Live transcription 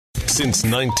since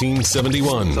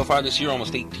 1971. So far this year,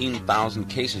 almost 18,000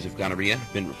 cases of gonorrhea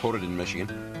have been reported in Michigan.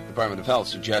 The Department of Health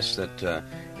suggests that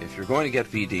if you're going to get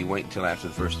VD, wait until after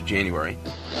the 1st of January.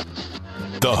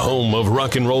 The home of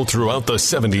rock and roll throughout the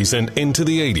 70s and into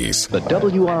the 80s. The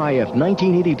WRIF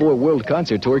 1984 World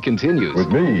Concert Tour continues. With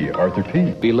me, Arthur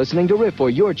P. Be listening to RIF for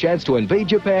your chance to invade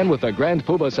Japan with the Grand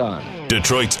Poobah song.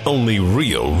 Detroit's only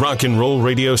real rock and roll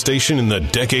radio station in the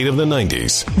decade of the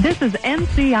 90s. This is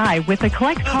MCI with a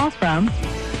collect call from...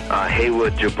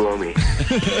 Haywood Jablomi.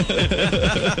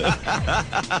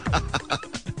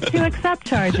 To accept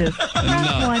charges,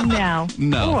 press 1 now.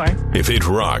 No. Or if it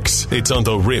rocks, it's on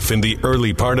the RIF in the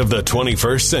early part of the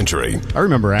 21st century. I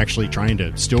remember actually trying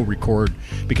to still record,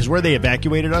 because where they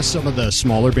evacuated us, some of the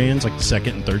smaller bands, like the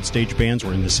second and third stage bands,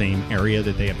 were in the same area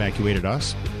that they evacuated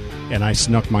us. And I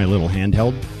snuck my little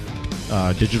handheld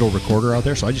digital recorder out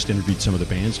there, so I just interviewed some of the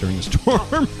bands during the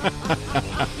storm.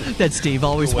 That's Steve,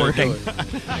 always working.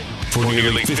 For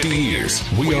nearly 50 years,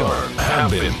 we are,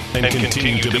 have been, and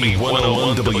continue to be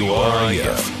 101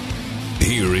 WRIF.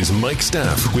 Here is Mike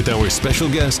Staff with our special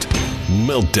guest,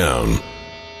 Meltdown.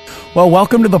 Well,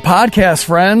 welcome to the podcast,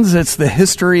 friends. It's the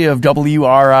history of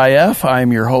WRIF.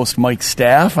 I'm your host, Mike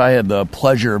Staff. I had the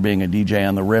pleasure of being a DJ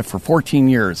on the RIF for 14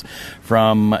 years,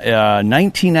 from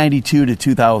 1992 to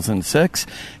 2006.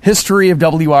 History of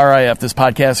WRIF. This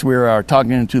podcast, we are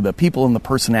talking to the people and the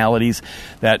personalities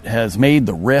that has made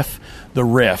the RIF the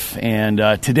RIF.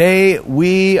 And today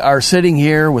we are sitting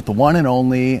here with the one and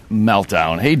only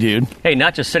Meltdown. Hey, dude. Hey,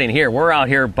 not just sitting here. We're out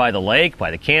here by the lake,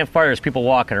 by the campfire. There's people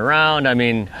walking around. I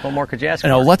mean, what more could you ask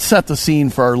for? Let's set the scene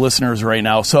for our listeners right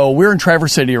now. So we're in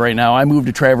Traverse City right now. I moved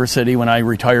to Traverse City when I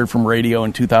retired from radio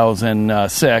in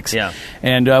 2006. Yeah.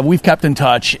 And we've kept in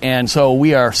touch. And so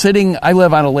we are sitting, I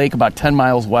live on a lake about 10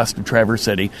 miles west of Traverse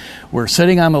City. We're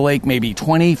sitting on the lake maybe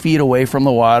 20 feet away from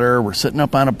the water. We're sitting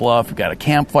up on a bluff. We've got a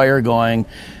campfire going.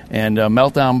 And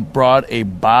Meltdown brought a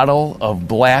bottle of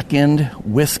blackened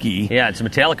whiskey. Yeah, it's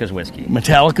Metallica's whiskey.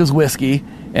 Metallica's whiskey.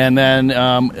 And then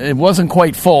it wasn't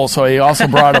quite full, so he also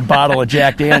brought a bottle of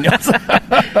Jack Daniels.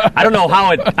 I don't know how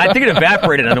I think it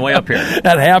evaporated on the way up here.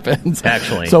 That happens.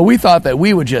 Actually. So we thought that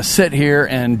we would just sit here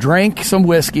and drink some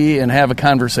whiskey and have a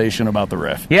conversation about the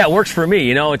RIF. Yeah, it works for me.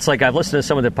 You know, it's like I've listened to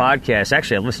some of the podcasts.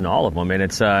 Actually, I've listened to all of them, and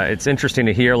it's interesting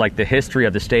to hear like the history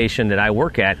of the station that I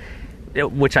work at,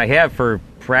 which I have for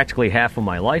practically half of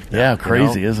my life now. Yeah,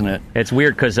 crazy, isn't it? It's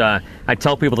weird because I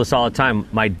tell people this all the time.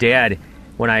 My dad,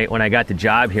 when I got the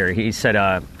job here, he said,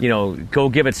 go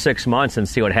give it 6 months and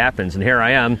see what happens. And here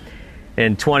I am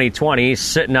in 2020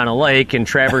 sitting on a lake in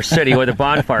Traverse City with a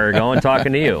bonfire going,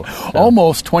 talking to you. So.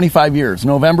 Almost 25 years.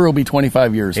 November will be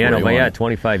 25 years. Yeah,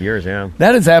 25 years, yeah.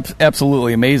 That is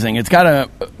absolutely amazing. It's got to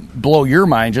blow your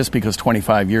mind just because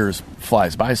 25 years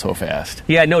flies by so fast.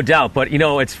 Yeah, no doubt. But,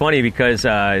 it's funny because,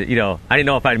 I didn't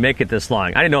know if I'd make it this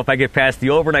long. I didn't know if I'd get past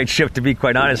the overnight shift, to be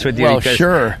quite honest with you. Well, because,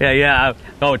 sure. Yeah.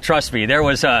 Oh, trust me. There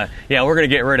was, we're going to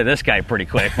get rid of this guy pretty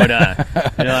quick. But,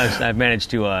 I've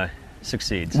managed to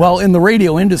succeed. So. Well, in the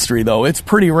radio industry, though, it's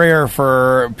pretty rare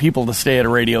for people to stay at a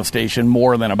radio station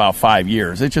more than about 5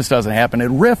 years. It just doesn't happen. At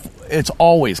RIF, it's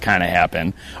always kind of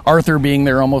happened. Arthur being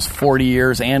there almost 40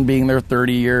 years, Ann being there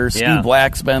 30 years. Yeah. Steve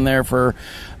Black's been there for,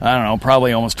 I don't know,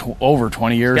 probably almost over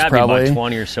 20 years. It's probably be about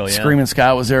 20 or so, yeah. Screaming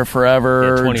Scott was there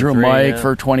forever. Drew Mike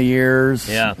for 20 years.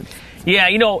 Yeah. Yeah,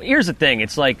 here's the thing.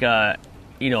 It's like,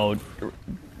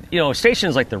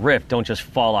 stations like the RIF don't just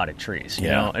fall out of trees, you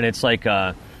know? And it's like...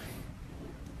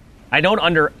 I don't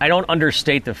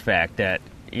understate the fact that,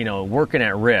 working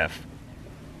at RIF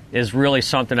is really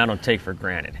something I don't take for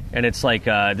granted. And it's like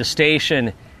the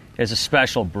station is a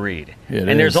special breed.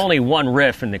 There's only one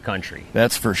RIF in the country.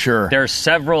 That's for sure. There's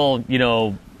several,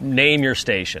 name your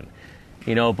station.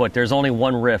 But there's only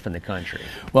one RIF in the country.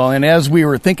 Well, and as we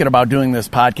were thinking about doing this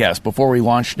podcast, before we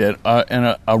launched it,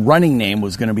 and a running name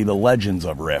was going to be the Legends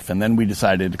of RIF, and then we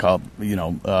decided to call it,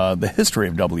 the history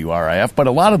of WRIF. But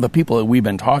a lot of the people that we've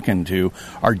been talking to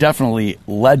are definitely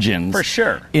legends. For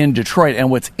sure. In Detroit.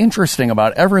 And what's interesting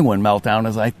about everyone, Meltdown,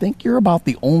 is I think you're about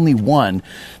the only one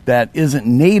that isn't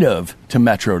native to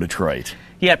Metro Detroit.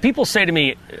 Yeah, people say to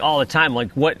me all the time,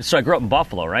 like, what? So I grew up in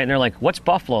Buffalo, right? And they're like, what's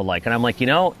Buffalo like? And I'm like,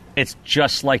 it's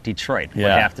just like Detroit, but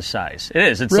half the size. It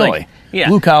is. It's really? Like, yeah.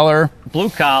 Blue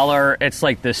collar. It's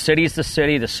like the city's the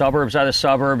city, the suburbs are the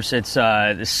suburbs. It's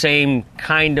the same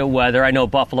kind of weather. I know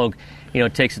Buffalo,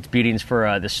 takes its beatings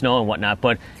for the snow and whatnot,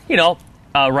 but,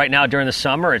 right now during the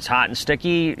summer, it's hot and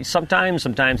sticky sometimes.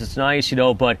 Sometimes it's nice,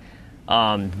 but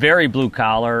very blue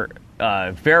collar,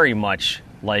 very much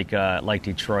like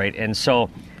Detroit. And so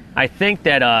I think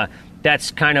that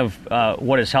that's kind of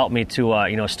what has helped me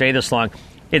to stay this long.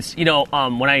 it's,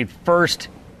 when I first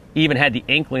even had the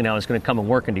inkling I was going to come and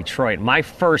work in Detroit, my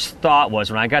first thought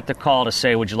was, when I got the call to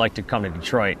say, would you like to come to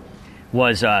Detroit,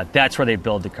 was that's where they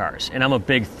build the cars. And I'm a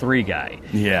big 3 guy.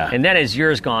 Yeah. And then as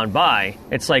years gone by,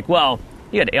 it's like, well,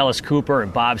 you had Alice Cooper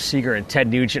and Bob Seger and Ted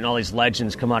Nugent and all these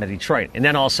legends come out of Detroit. And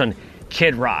then all of a sudden,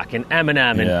 Kid Rock and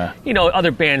Eminem and,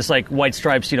 other bands like White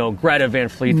Stripes, Greta Van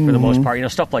Fleet for the most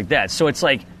part, stuff like that. So it's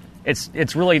like,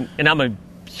 it's really, and I'm a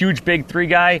huge big 3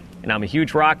 guy, and I'm a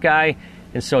huge rock guy,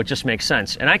 and so it just makes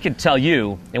sense. And I can tell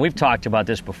you, and we've talked about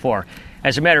this before,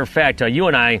 as a matter of fact, you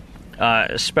and I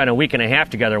spent a week and a half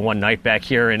together one night back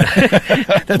here in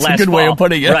That's a good fall. way of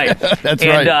putting it. Right. That's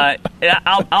right.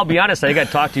 I'll be honest, I think I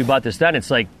talked to you about this then.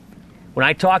 It's like, when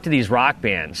I talk to these rock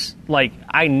bands, like,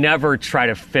 I never try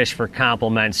to fish for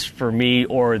compliments for me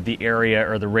or the area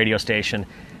or the radio station.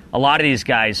 A lot of these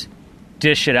guys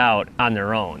dish it out on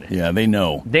their own. Yeah, they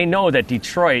know. They know that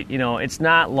Detroit, it's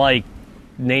not like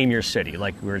name your city,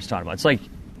 like we were just talking about. It's like,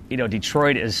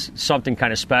 Detroit is something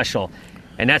kind of special,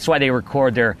 and that's why they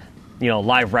record their,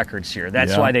 live records here.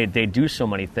 That's why they do so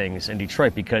many things in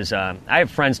Detroit, because I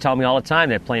have friends tell me all the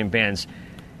time that play in bands,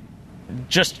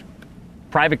 just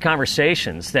private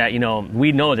conversations, that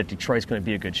we know that Detroit's going to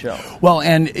be a good show. Well,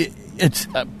 and it's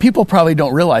people probably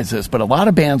don't realize this, but a lot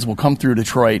of bands will come through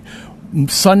Detroit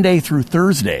Sunday through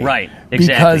Thursday. Right, exactly.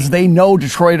 Because they know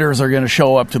Detroiters are going to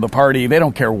show up to the party. They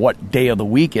don't care what day of the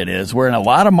week it is. Where in a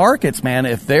lot of markets, man,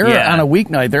 if they're on a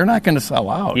weeknight, they're not going to sell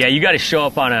out. Yeah, you got to show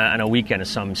up on a weekend of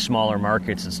some smaller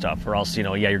markets and stuff, or else,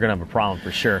 you're going to have a problem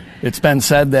for sure. It's been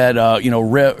said that,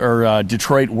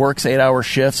 Detroit works 8-hour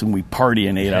shifts and we party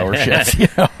in 8-hour shifts.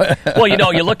 Well,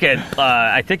 you look at,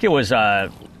 I think it was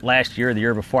last year or the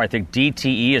year before, I think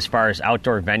DTE, as far as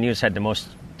outdoor venues, had the most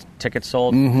tickets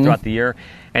sold throughout the year.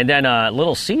 And then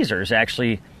Little Caesars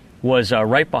actually was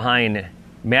right behind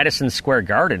Madison Square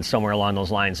Garden, somewhere along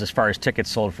those lines, as far as tickets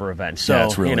sold for events. So,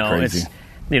 that's really crazy.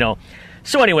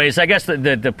 So anyways, I guess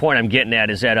the point I'm getting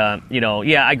at is that,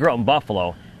 I grew up in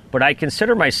Buffalo, but I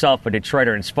consider myself a Detroiter.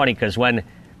 And it's funny because when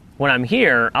I'm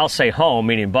here, I'll say home,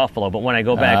 meaning Buffalo, but when I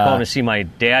go back home to see my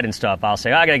dad and stuff, I'll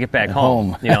say, I got to get back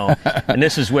home. And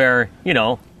this is where,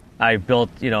 I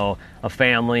built, a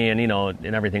family and,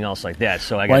 and everything else like that.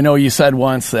 So I know you said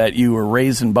once that you were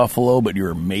raised in Buffalo, but you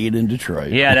were made in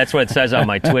Detroit. Yeah, that's what it says on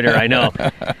my Twitter. I know.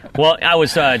 Well, I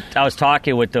was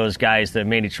talking with those guys, the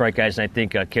main Detroit guys, and I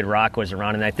think Kid Rock was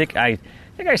around, and I think I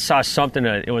saw something.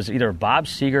 It was either Bob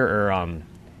Seger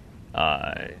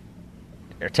or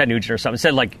Ted Nugent or something. It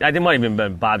said, like, I think it might have even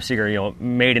been Bob Seger,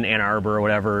 made in Ann Arbor or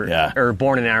whatever, or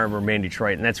born in Ann Arbor, made in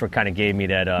Detroit, and that's what kind of gave me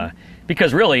that.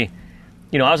 Because really,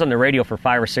 I was on the radio for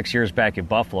 5 or 6 years back in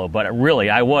Buffalo, but really,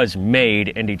 I was made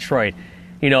in Detroit.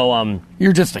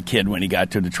 You're just a kid when you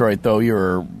got to Detroit, though. You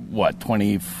were,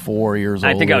 24 years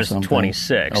old? I think I was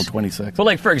 26. Oh, 26. But,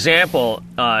 like, for example,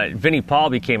 Vinnie Paul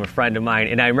became a friend of mine,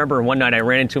 and I remember one night I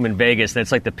ran into him in Vegas, and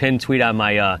it's like the pinned tweet on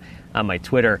my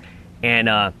Twitter, and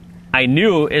I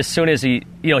knew as soon as he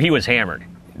was hammered,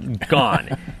 gone.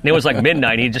 And it was like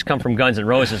midnight, and he'd just come from Guns N'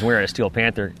 Roses, and we were at a Steel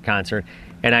Panther concert.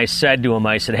 And I said to him,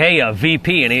 hey,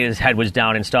 VP, and his head was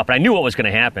down and stuff. And I knew what was going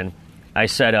to happen. I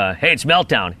said, hey, it's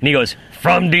Meltdown. And he goes,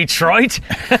 from Detroit?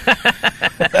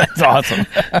 That's awesome.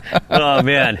 Oh,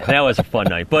 man, that was a fun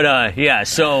night. But,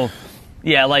 Detroit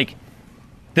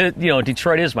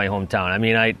is my hometown. I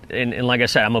mean, and like I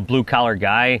said, I'm a blue-collar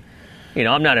guy.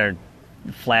 I'm not a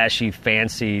flashy,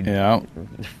 fancy,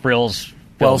 frills.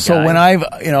 Well, so when I've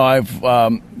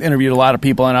interviewed a lot of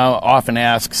people, and I often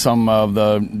ask some of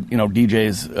the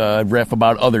DJs riff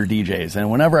about other DJs,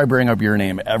 and whenever I bring up your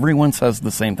name, everyone says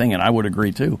the same thing, and I would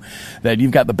agree too, that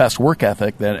you've got the best work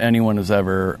ethic that anyone has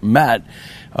ever met.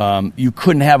 You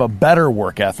couldn't have a better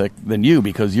work ethic than you,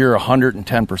 because you're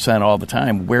 110% all the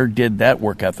time. Where did that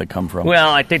work ethic come from?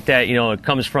 Well, I think that it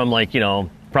comes from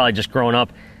probably just growing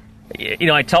up.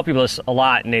 I tell people this a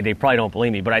lot, and they probably don't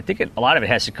believe me, but I think a lot of it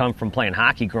has to come from playing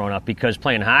hockey growing up, because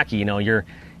playing hockey, you're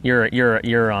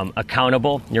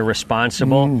accountable, you're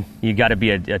responsible, you got to be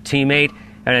a teammate,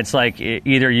 and it's like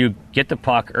either you get the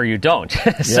puck or you don't.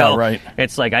 So right.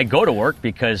 It's like I go to work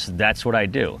because that's what I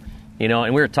do.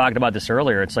 And we were talking about this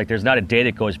earlier. It's like there's not a day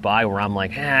that goes by where I'm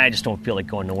like, I just don't feel like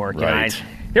going to work. Right.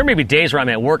 There may be days where I'm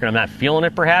at work and I'm not feeling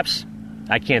it, perhaps.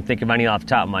 I can't think of any off the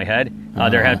top of my head.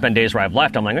 There have been days where I've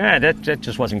left. I'm like, that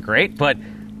just wasn't great. But,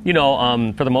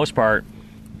 for the most part,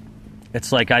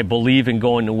 it's like I believe in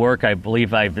going to work. I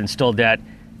believe I've instilled that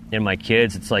in my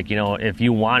kids. It's like, if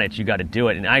you want it, you got to do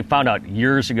it. And I found out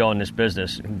years ago in this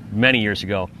business, many years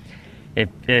ago,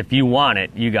 if you want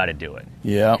it, you got to do it.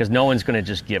 Yeah. Because no one's going to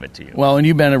just give it to you. Well, and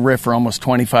you've been at RIF for almost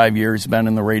 25 years, been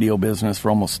in the radio business for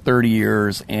almost 30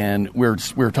 years, and we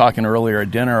were talking earlier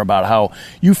at dinner about how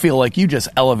you feel like you just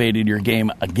elevated your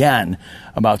game again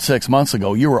about 6 months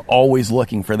ago. You were always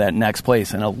looking for that next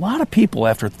place, and a lot of people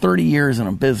after 30 years in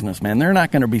a business, man, they're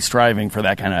not going to be striving for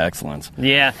that kind of excellence.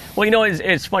 Yeah. Well,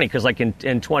 it's funny because like in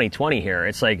 2020 here,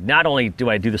 it's like not only do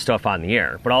I do the stuff on the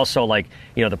air, but also like,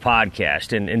 the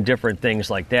podcast and different things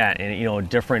like that, and,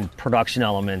 different production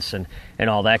elements and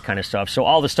all that kind of stuff. So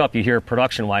all the stuff you hear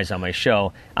production-wise on my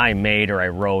show, I made or I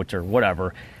wrote or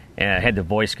whatever, and I had the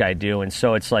voice guy do. And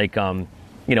so it's like,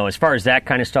 as far as that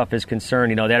kind of stuff is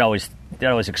concerned, that always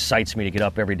excites me to get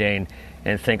up every day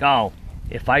and think, oh,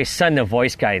 if I send the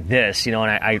voice guy this, and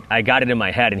I got it in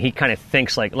my head, and he kind of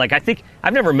thinks like I think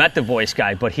I've never met the voice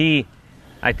guy, but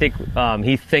I think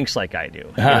he thinks like I do. You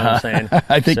know what I'm saying?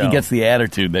 I think he gets the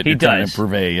attitude that you're trying to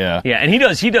purvey. Yeah, yeah, and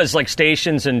he does like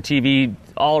stations and TV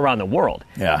all around the world.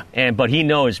 Yeah, but he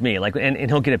knows me, and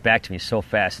he'll get it back to me so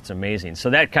fast. It's amazing. So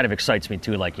that kind of excites me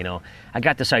too. Like I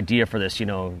got this idea for this.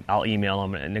 I'll email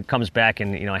him, and it comes back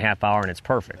in a half hour, and it's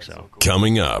perfect. So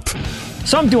coming up,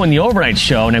 so I'm doing the overnight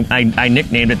show, and I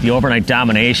nicknamed it the Overnight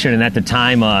Domination, and at the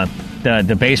time.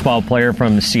 The baseball player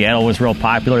from Seattle was real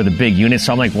popular, the Big Unit.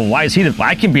 So I'm like, well, why is he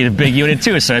I can be the Big Unit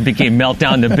too. So I became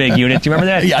Meltdown, the Big Unit. Do you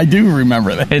remember that? Yeah, I do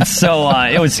remember that. And so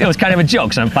it was kind of a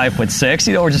joke. So I'm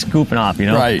 5'6". We're just goofing off,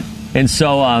 Right. And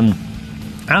so I'm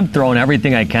throwing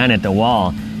everything I can at the wall.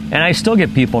 And I still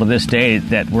get people to this day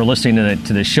that were listening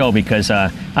to the show because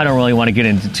I don't really want to get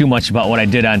into too much about what I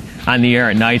did on the air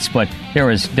at nights. But there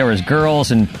was girls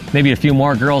and maybe a few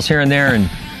more girls here and there, and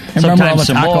sometimes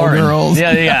some taco more. Girls.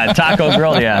 Yeah, taco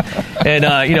girl, yeah. And,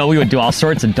 we would do all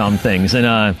sorts of dumb things. And,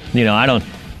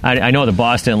 I know the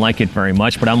boss didn't like it very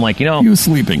much, but I'm like, He was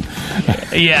sleeping.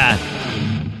 Yeah.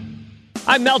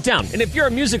 I'm Meltdown, and if you're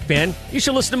a music fan, you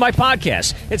should listen to my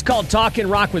podcast. It's called Talkin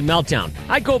Rock with Meltdown.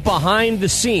 I go behind the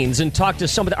scenes and talk to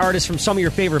some of the artists from some of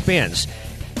your favorite bands.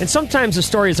 And sometimes the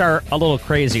stories are a little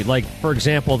crazy. Like, for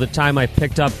example, the time I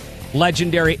picked up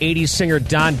legendary 80s singer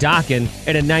Don Dokken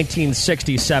in a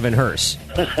 1967 hearse.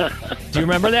 Do you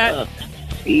remember that?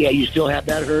 Yeah, you still have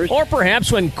that hearse? Or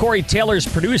perhaps when Corey Taylor's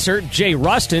producer, Jay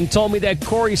Rustin, told me that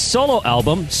Corey's solo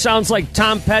album sounds like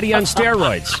Tom Petty on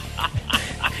steroids.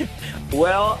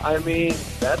 Well, I mean,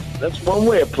 that's one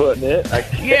way of putting it.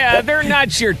 Yeah, they're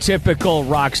not your typical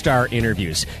rock star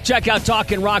interviews. Check out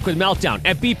Talkin Rock with Meltdown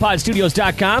at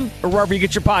bpodstudios.com or wherever you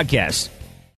get your podcasts.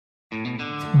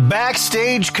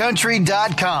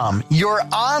 BackstageCountry.com, your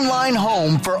online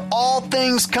home for all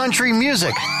things country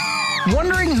music.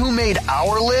 Wondering who made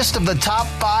our list of the top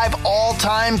 5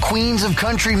 all-time queens of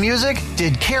country music?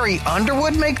 Did Carrie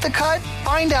Underwood make the cut?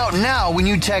 Find out now when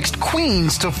you text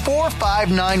Queens to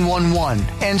 45911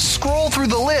 and scroll through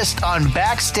the list on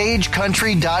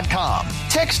BackstageCountry.com.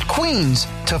 Text Queens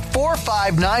to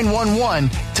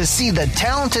 45911 to see the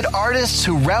talented artists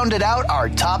who rounded out our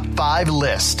top 5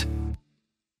 list.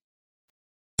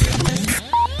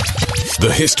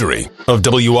 The history of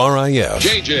WRIF.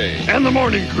 JJ and the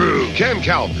Morning Crew. Ken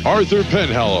Calvin, Arthur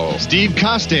Penhallow, Steve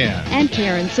Costan, and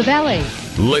Karen Savelli.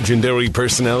 Legendary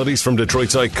personalities from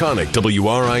Detroit's iconic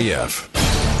WRIF.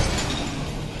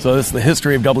 So this is the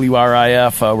history of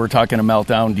WRIF. We're talking to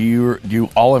Meltdown. Do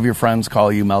all of your friends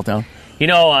call you Meltdown?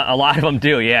 A lot of them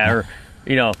do, yeah. Or,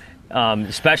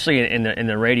 especially in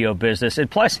the radio business. And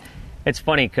plus, it's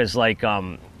funny because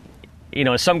some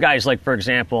guys, like, for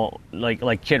example,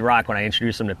 like Kid Rock, when I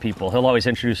introduce him to people, he'll always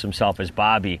introduce himself as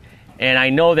Bobby. And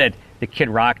I know that the Kid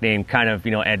Rock name kind of,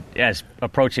 as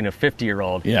approaching a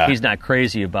 50-year-old, he's not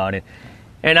crazy about it.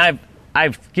 And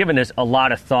I've given this a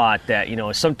lot of thought that,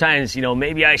 sometimes,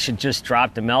 maybe I should just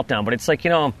drop the Meltdown. But it's like,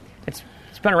 it's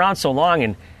been around so long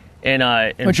and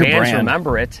fans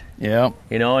remember it. Yeah.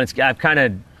 I've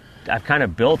kind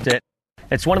of built it.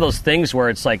 It's one of those things where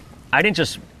it's like, I didn't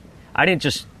just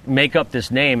make up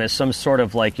this name as some sort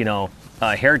of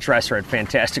hairdresser at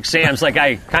Fantastic Sam's. Like,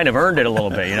 I kind of earned it a little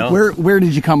bit, Where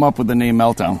did you come up with the name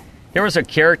Meltdown? There was a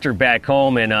character back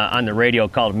home on the radio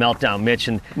called Meltdown Mitch,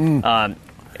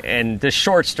 and the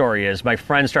short story is my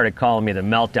friend started calling me the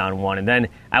Meltdown one, and then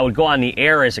I would go on the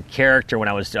air as a character when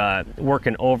I was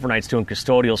working overnights doing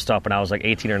custodial stuff when I was like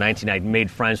 18 or 19. I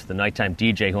made friends with the nighttime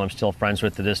DJ who I'm still friends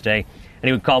with to this day, and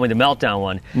he would call me the Meltdown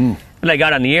one. And I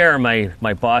got on the air,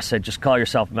 my boss said, just call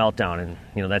yourself Meltdown,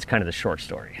 and that's kind of the short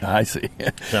story. I see.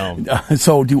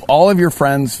 So do all of your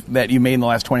friends that you made in the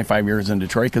last 25 years in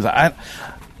Detroit, because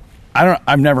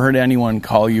I've never heard anyone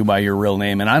call you by your real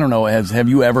name, and I don't know, have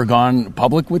you ever gone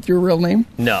public with your real name?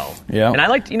 No. Yeah. And I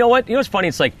like, what's funny?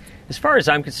 It's like, as far as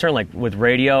I'm concerned, like with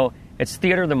radio, It's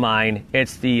theater of the mind.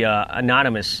 It's the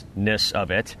anonymousness of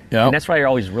it. Yep. And that's what I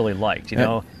always really liked, you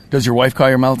know. Does your wife call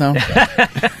you Meltdown?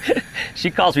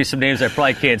 She calls me some names I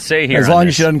probably can't say here. As long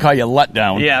as she doesn't call you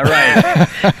Letdown. Yeah,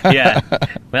 right. Yeah.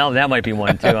 Well, that might be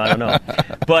one, too. I don't know.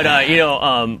 But,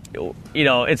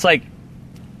 it's like,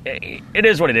 it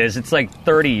is what it is. It's like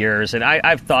 30 years, and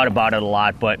I've thought about it a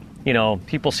lot, but,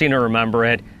 people seem to remember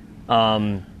it.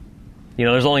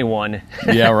 There's only one.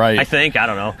 Yeah, right. I think. I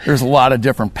don't know. There's a lot of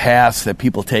different paths that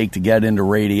people take to get into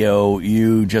radio.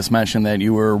 You just mentioned that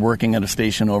you were working at a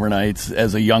station overnights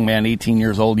as a young man, 18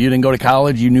 years old. You didn't go to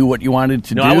college. You knew what you wanted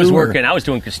to do? No, I was working. I was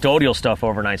doing custodial stuff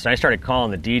overnights, and I started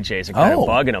calling the DJs and kind of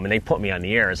bugging them, and they put me on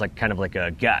the air as kind of like a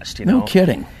guest, No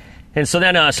kidding. And so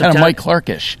then... kind of Mike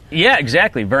Clark-ish. Yeah,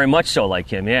 exactly. Very much so like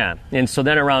him, yeah. And so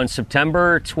then around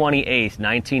September 28th,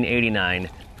 1989...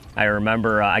 I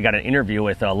remember I got an interview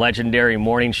with a legendary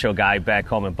morning show guy back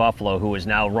home in Buffalo who is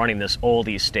now running this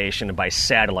oldies station by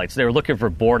satellite. So they were looking for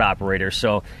board operators,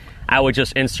 so I would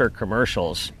just insert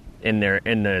commercials in the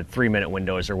 3-minute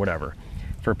windows or whatever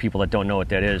for people that don't know what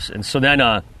that is. And so then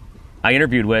I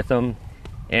interviewed with him,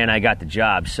 and I got the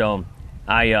job. So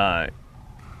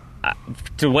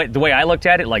the way I looked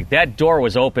at it, that door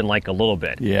was open a little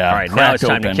bit. Yeah. All right, now it's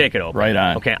time to kick it open. Right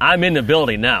on. Okay, I'm in the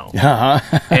building now.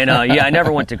 Uh-huh. And, I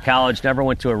never went to college, never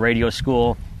went to a radio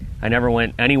school. I never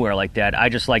went anywhere like that. I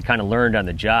just, kind of learned on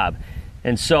the job.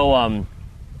 And so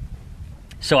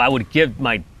I would give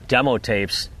my demo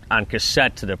tapes on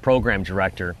cassette to the program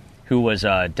director who was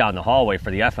down the hallway for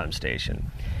the FM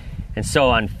station. And so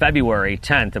on February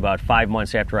 10th, about 5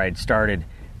 months after I had started,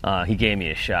 he gave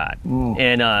me a shot. Ooh.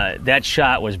 And that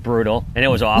shot was brutal, and it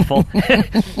was awful.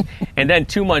 And then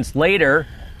 2 months later,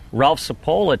 Ralph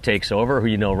Cipolla takes over, who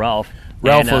you know Ralph.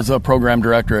 Ralph was a program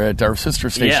director at our sister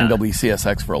station, yeah.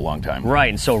 WCSX, for a long time. Right,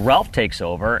 and so Ralph takes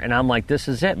over, and I'm like, this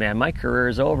is it, man. My career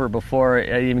is over before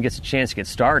it even gets a chance to get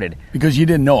started. Because you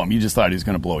didn't know him. You just thought he was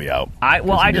going to blow you out.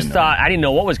 I just thought, I didn't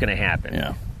know what was going to happen.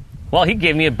 Yeah. Well, he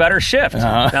gave me a better shift.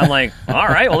 Uh-huh. And I'm like, all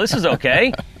right, well, this is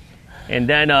okay. And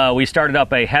then we started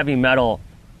up a heavy metal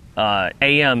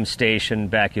AM station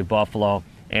back in Buffalo.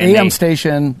 And AM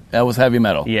station, that was heavy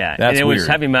metal. Yeah, That's and it weird. was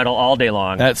heavy metal all day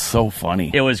long. That's so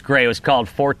funny. It was great. It was called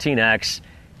 14X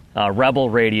Rebel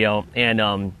Radio.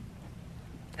 And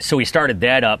so we started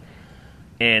that up.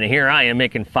 And here I am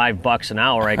making $5 an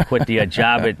hour. I quit the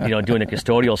job at doing the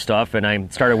custodial stuff, and I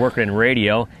started working in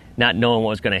radio, not knowing what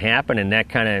was going to happen. And that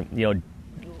kind of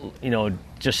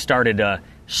just started to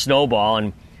snowball.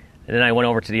 And then I went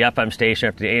over to the FM station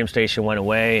after the AM station went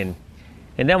away. And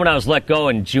then when I was let go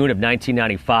in June of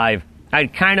 1995,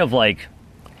 I'd kind of I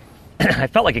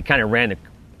felt like it kind of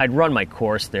I'd run my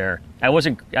course there. I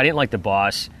didn't like the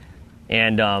boss.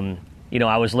 And,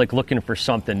 I was looking for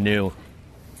something new.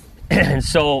 And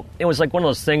so it was one of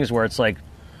those things where it's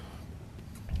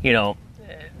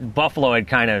Buffalo had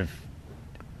kind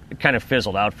of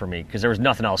fizzled out for me because there was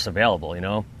nothing else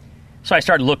available, So I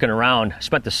started looking around.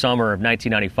 Spent the summer of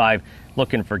 1995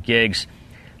 looking for gigs.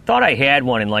 Thought I had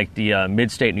one in the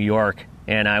mid-state New York,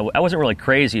 and I wasn't really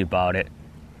crazy about it.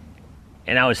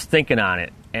 And I was thinking on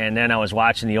it. And then I was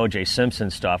watching the O.J. Simpson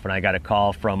stuff, and I got a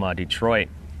call from Detroit,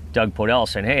 Doug Podell,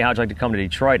 saying, "Hey, how'd you like to come to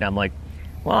Detroit?" And I'm like,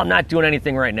 well, I'm not doing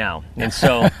anything right now. And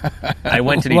so I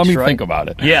went to Detroit. Let me think about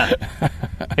it. Yeah.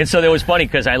 And so it was funny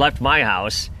because I left my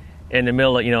house in the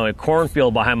middle of, a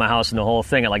cornfield behind my house and the whole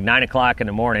thing at 9 o'clock in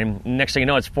the morning. Next thing you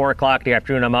know, it's 4 o'clock in the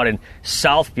afternoon. I'm out in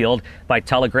Southfield by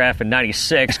Telegraph in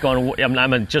 96 going,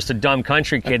 I'm just a dumb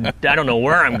country kid. I don't know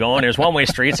where I'm going. There's one-way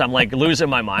streets. I'm losing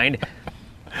my mind.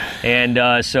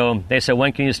 And so they said,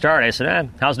 when can you start? I said,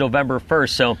 how's November 1st?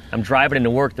 So I'm driving into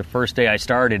work the first day I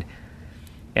started.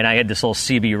 And I had this little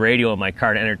CB radio in my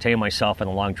car to entertain myself on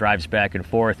the long drives back and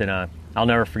forth. And I'll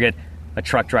never forget a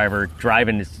truck driver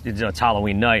driving. It's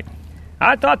Halloween night.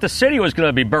 I thought the city was going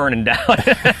to be burning down.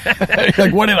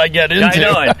 What did I get into? I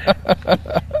know it.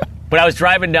 But I was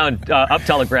driving down up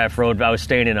Telegraph Road. I was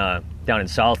staying down in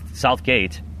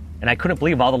Southgate, and I couldn't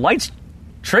believe all the lights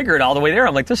triggered all the way there.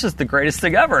 I'm like, this is the greatest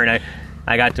thing ever. And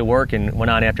I got to work and went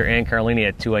on after Ann Carlini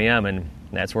at 2 a.m., and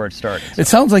that's where it started. It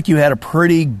sounds like you had a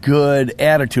pretty good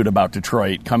attitude about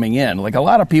Detroit coming in. A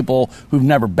lot of people who've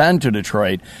never been to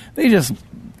Detroit, they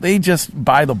just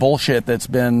buy the bullshit that's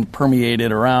been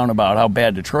permeated around about how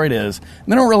bad Detroit is, and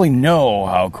they don't really know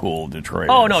how cool Detroit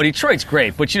is. Oh, no, Detroit's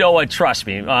great, but you know what? Trust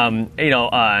me.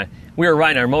 We were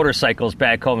riding our motorcycles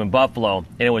back home in Buffalo,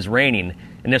 and it was raining,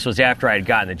 and this was after I had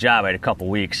gotten the job. I had a couple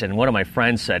weeks, and one of my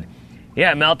friends said,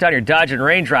 yeah, Meltdown, you're dodging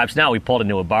raindrops. Now we pulled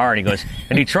into a bar, and he goes,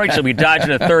 in Detroit, you'll be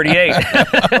dodging a 38.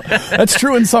 That's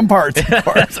true in some parts, of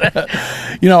course.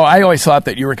 I always thought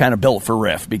that you were kind of built for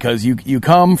riff because you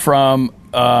come from,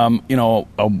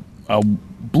 a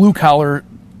blue-collar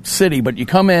city, but you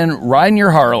come in riding your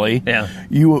Harley. Yeah.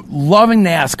 You loving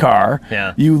NASCAR.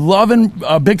 Yeah. You loving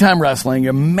big-time wrestling.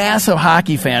 You're a massive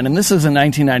hockey fan, and this is in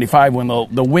 1995 when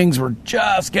the Wings were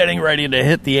just getting ready to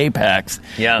hit the apex.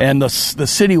 Yeah. And the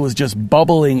city was just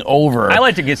bubbling over. I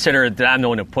like to consider that I'm the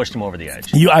one who pushed him over the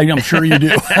edge. I'm sure you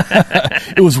do.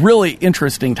 It was really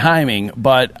interesting timing,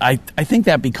 but I think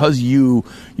that because you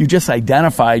just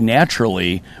identify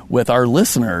naturally with our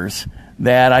listeners,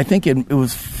 that I think it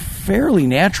was fairly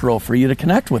natural for you to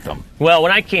connect with them. Well,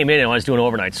 when I came in and I was doing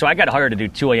overnight, so I got hired to do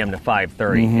 2 a.m. to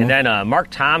 5:30. And then Mark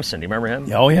Thompson, do you remember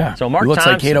him? Oh, yeah. So Mark he looks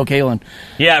Thompson, like Kato Kalin.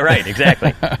 Yeah, right,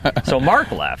 exactly. So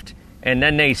Mark left, and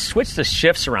then they switched the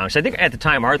shifts around. So I think at the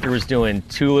time Arthur was doing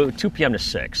 2 p.m. to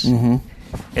 6. Mm-hmm.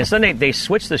 And so then they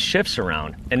switched the shifts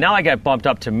around, and now I got bumped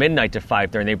up to midnight to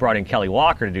 5:30, and they brought in Kelly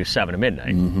Walker to do 7 to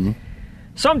midnight. Mm-hmm.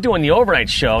 So I'm doing the overnight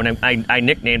show, and I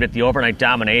nicknamed it the Overnight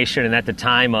Domination, and at the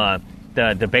time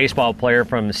the baseball player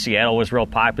from Seattle was real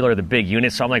popular, the Big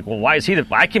Unit. So I'm like, well, why is he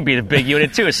I can be the Big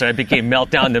Unit too. So I became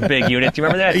Meltdown, the Big Unit. Do you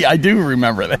remember that? Yeah, I do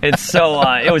remember that. And so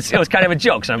it was kind of a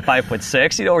joke. So I'm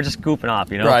 5'6", we're just goofing off,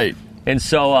 Right. And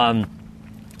so I'm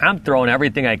throwing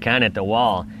everything I can at the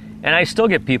wall. And I still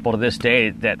get people to this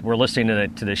day that were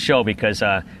listening to the show because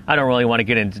I don't really want to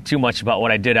get into too much about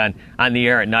what I did on the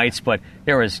air at nights, but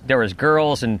there was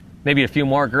girls and maybe a few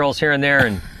more girls here and there,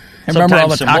 and I remember all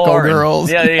the taco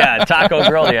girls. Yeah, taco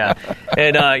girl, yeah.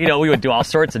 And we would do all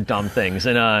sorts of dumb things,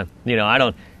 and I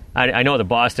know the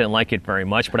boss didn't like it very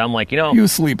much, but I'm like, he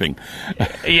was sleeping.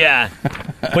 Yeah,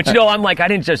 but I'm like, I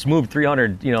didn't just move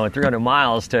 300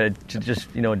 miles to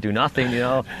just do nothing.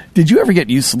 Did you ever get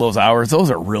used to those hours? Those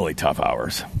are really tough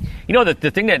hours.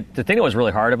 The thing that was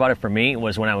really hard about it for me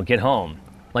was when I would get home.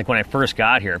 Like when I first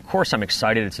got here, of course I'm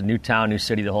excited. It's a new town, new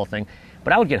city, the whole thing.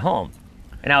 But I would get home,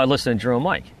 and I would listen to Drew and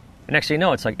Mike. And next thing you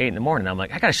know, it's like 8 in the morning. I'm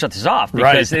like, I got to shut this off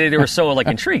because they were so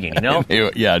intriguing,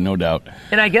 Yeah, no doubt.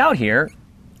 And I get out here,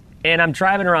 and I'm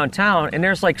driving around town, and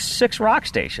there's like 6 rock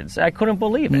stations. I couldn't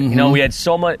believe it. Mm-hmm. We had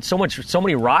so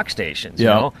many rock stations.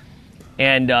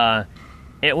 And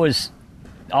it was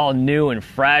all new and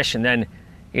fresh. And then,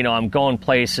 I'm going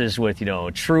places with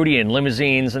Trudy and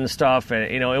limousines and stuff. And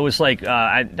it was like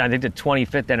I think the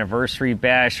 25th anniversary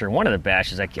bash or one of the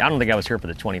bashes. I don't think I was here for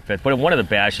the 25th, but one of the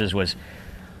bashes was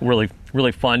really,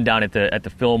 really fun down at the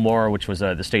Fillmore, which was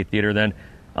the State Theater then.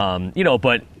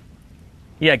 But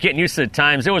yeah, getting used to the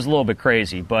times, it was a little bit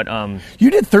crazy. But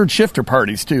you did third shifter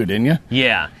parties too, didn't you?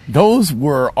 Yeah, those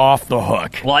were off the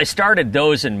hook. Well, I started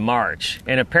those in March,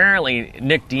 and apparently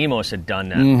Nick Demos had done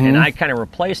them, Mm-hmm. and I kind of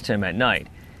replaced him at night.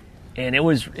 And it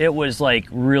was like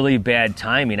really bad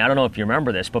timing. I don't know if you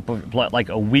remember this, but like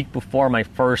a week before my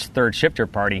first third shifter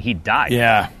party, he died.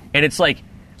 Yeah, and it's like.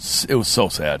 It was so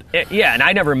sad. And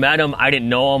I never met him. I didn't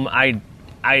know him. I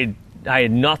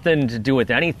had nothing to do with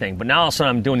anything. But now all of a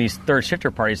sudden I'm doing these third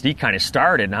shifter parties. He kind of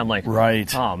started, and I'm like,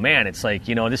 right. Oh man, it's like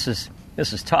this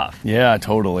is tough. Yeah,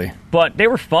 totally. But they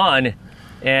were fun,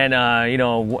 and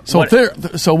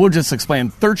So we'll just explain.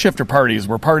 Third shifter parties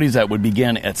were parties that would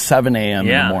begin at 7 a.m.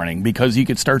 in the morning because you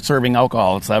could start serving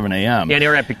alcohol at 7 a.m. Yeah, they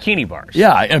were at bikini bars.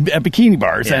 Yeah, at bikini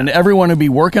bars, and everyone would be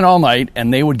working all night,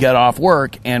 and they would get off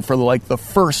work, and for the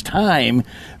first time,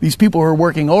 these people who are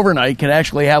working overnight could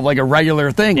actually have a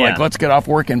regular thing, let's get off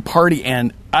work and party.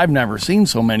 And I've never seen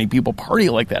so many people party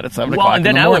like that at 7 o'clock Well, and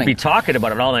then in the I morning. would be talking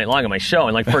about it all night long on my show.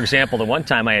 And for example, the one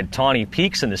time I had Tawny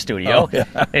Peaks in the studio,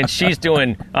 and she's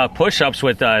doing push-ups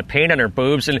with paint on her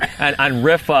boobs and on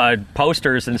riff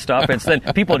posters and stuff. And so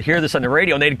then people would hear this on the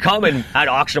radio, and they'd come and I'd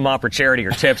auction them off for charity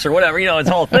or tips or whatever. It's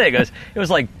the whole thing. It was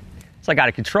like out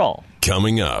of control.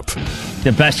 Coming up.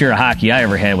 The best year of hockey I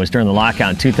ever had was during the lockout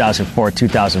in 2004,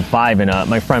 2005, and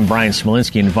my friend Brian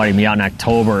Smolinski invited me out in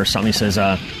October or something. He says,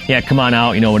 come on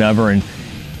out, whatever, and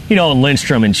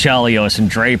Lindstrom and Chelios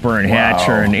and Draper and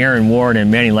Hatcher and Aaron Ward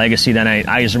and Manny Legacy. Then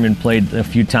Iserman played a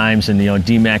few times, and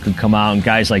D-Mac would come out and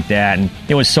guys like that, and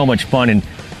it was so much fun.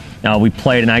 And we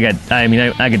played, and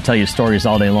I could tell you stories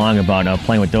all day long about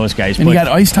playing with those guys. And you got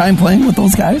ice time playing with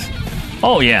those guys?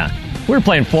 Oh yeah, we were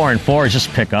playing 4-on-4, just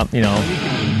pick up,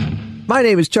 My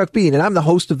name is Chuck Bean, and I'm the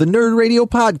host of the Nerd Radio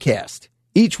Podcast.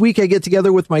 Each week I get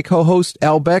together with my co-host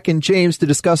Al Beck and James to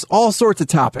discuss all sorts of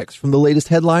topics, from the latest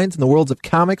headlines in the worlds of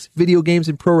comics, video games,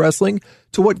 and pro wrestling,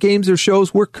 to what games or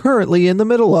shows we're currently in the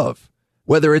middle of.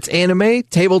 Whether it's anime,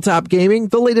 tabletop gaming,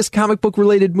 the latest comic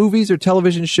book-related movies or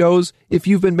television shows, if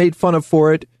you've been made fun of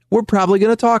for it, we're probably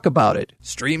going to talk about it.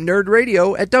 Stream Nerd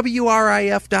Radio at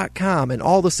WRIF.com and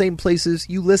all the same places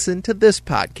you listen to this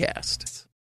podcast.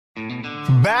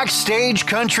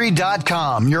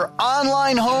 BackstageCountry.com, your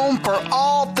online home for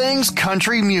all things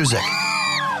country music.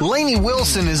 Lainey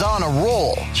Wilson is on a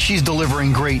roll. She's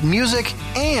delivering great music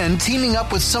and teaming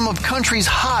up with some of country's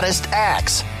hottest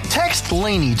acts. Text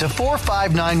Lainey to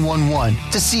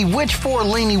 45911 to see which 4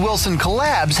 Lainey Wilson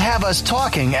collabs have us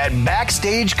talking at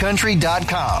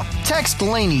BackstageCountry.com. Text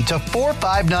Lainey to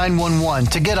 45911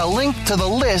 to get a link to the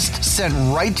list sent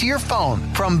right to your phone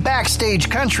from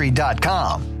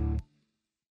BackstageCountry.com.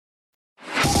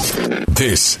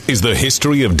 This is the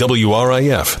History of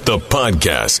WRIF, the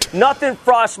podcast. Nothing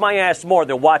frosts my ass more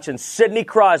than watching Sidney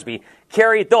Crosby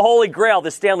carry the Holy Grail, the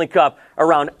Stanley Cup,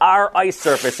 around our ice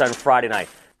surface on Friday night.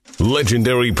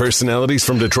 Legendary personalities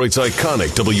from Detroit's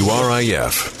iconic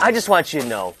WRIF. I just want you to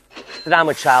know that I'm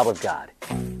a child of God.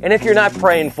 And if you're not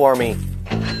praying for me,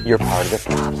 you're part of the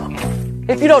problem.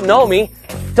 If you don't know me,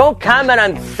 don't comment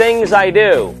on things I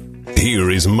do. Here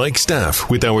is Mike Staff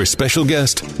with our special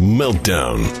guest,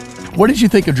 Meltdown. What did you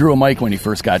think of Drew and Mike when you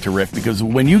first got to RIF? Because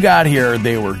when you got here,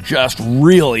 they were just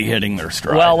really hitting their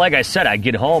stride. Well, like I said, I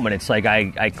get home and it's like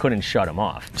I couldn't shut them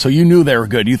off. So you knew they were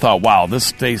good. You thought, wow, this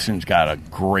station's got a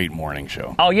great morning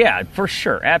show. Oh, yeah, for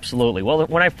sure. Absolutely. Well,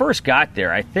 when I first got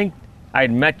there, I think I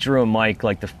had met Drew and Mike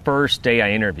like the first day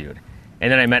I interviewed. And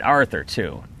then I met Arthur,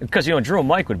 too. Because, Drew and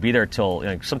Mike would be there till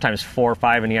sometimes 4 or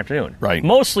 5 in the afternoon. Right.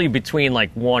 Mostly between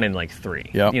 1 and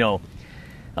 3. Yep.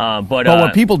 But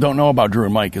what people don't know about Drew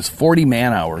and Mike is 40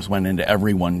 man-hours went into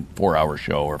every 1 4-hour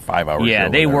show or 5-hour show. Yeah,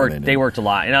 they worked a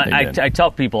lot. And I tell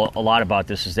people a lot about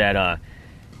this is that, I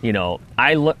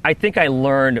think I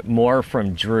learned more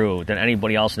from Drew than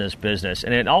anybody else in this business.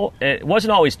 And it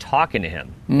wasn't always talking to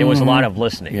him. It was a lot of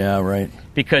listening. Yeah, right.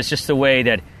 Because just the way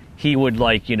that he would,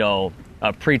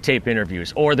 pre-tape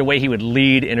interviews, or the way he would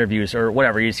lead interviews, or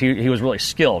whatever. He was really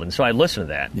skilled, and so I'd listen to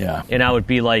that. Yeah. And I would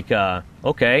be like,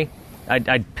 okay,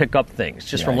 I'd pick up things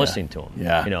just from listening to him.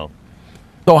 Yeah.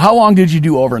 So how long did you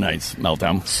do overnights,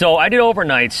 Meltdown? So I did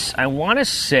overnights, I want to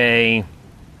say,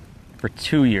 for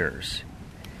 2 years.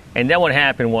 And then what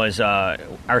happened was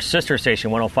our sister station,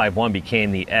 105.1,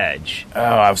 became The Edge. Oh,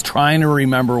 I was trying to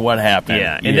remember what happened.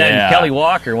 Yeah, and then Kelly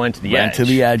Walker went to The Edge. Went to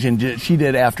The Edge, and she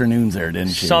did afternoons there,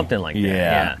 didn't she? Something like that,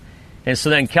 yeah. And so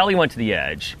then Kelly went to The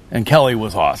Edge. And Kelly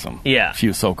was awesome. Yeah. She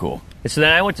was so cool. And so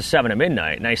then I went to 7 at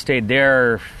midnight, and I stayed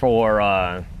there for,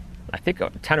 I think,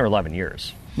 10 or 11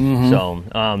 years. Mm-hmm. So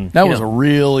that was a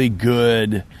really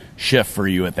good shift for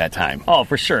you at that time. Oh,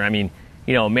 for sure. I mean,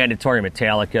 Mandatory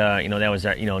Metallica, that was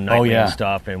that, nightly and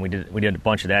stuff, and we did a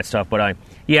bunch of that stuff. But and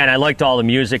I liked all the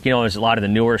music. It was a lot of the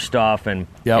newer stuff, and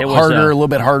it was a little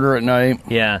bit harder at night.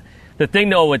 Yeah. The thing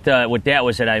though with that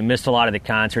was that I missed a lot of the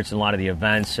concerts and a lot of the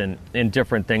events and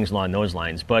different things along those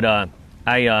lines. But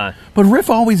But RIF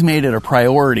always made it a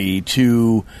priority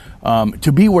to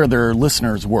be where their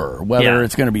listeners were, whether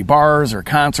it's going to be bars or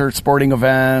concerts, sporting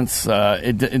events.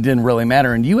 It didn't really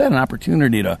matter, and you had an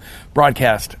opportunity to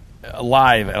broadcast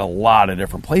live at a lot of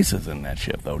different places in that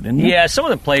shift, though, didn't you? Yeah, some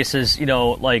of the places,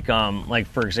 like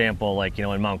for example,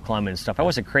 in Mount Clemens stuff, I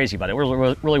wasn't crazy about it.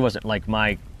 It really wasn't like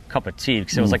my cup of tea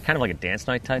because it was kind of like a dance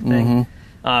night type thing.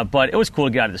 Mm-hmm. But it was cool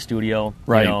to get out of the studio,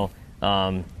 right?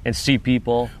 And see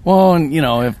people. Well, and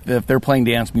if they're playing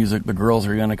dance music, the girls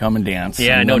are going to come and dance.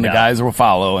 Yeah, and no then doubt. The guys will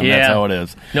follow, and that's how it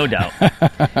is. No doubt.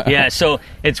 Yeah, so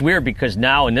it's weird because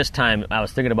now in this time, I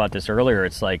was thinking about this earlier.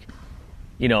 It's like,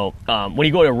 when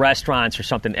you go to restaurants or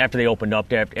something after they opened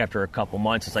up after a couple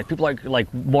months, it's like people are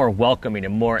like more welcoming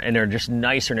and they're just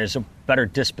nicer and there's a better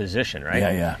disposition, right?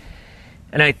 Yeah.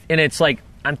 And it's like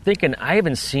I'm thinking I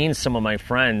haven't seen some of my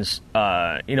friends,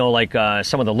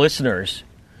 some of the listeners,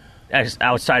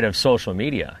 outside of social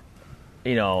media,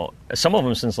 some of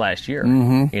them since last year.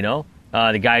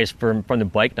 Mm-hmm. The guys from the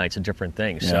bike nights and different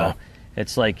things. Yeah. So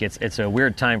it's like it's a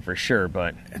weird time for sure,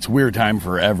 but it's a weird time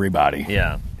for everybody.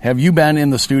 Yeah. Have you been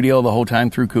in the studio the whole time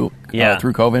through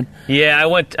COVID? Yeah,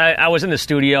 I was in the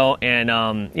studio, and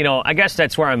I guess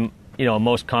that's where I'm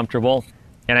most comfortable.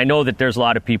 And I know that there's a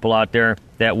lot of people out there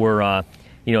that were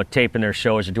taping their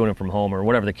shows or doing it from home or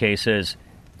whatever the case is.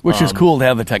 Which is cool to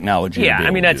have the technology. Yeah, to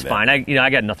be able that's to do that. fine. I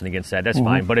got nothing against that. That's Mm-hmm.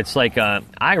 fine. But it's like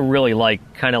I really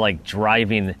like kind of like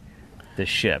driving the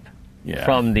ship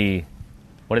from the.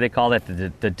 What do they call that?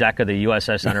 The deck of the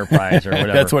USS Enterprise or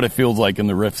whatever. That's what it feels like in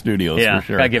the RIF studios, for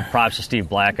sure. I give props to Steve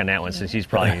Black on that one since he's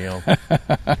probably,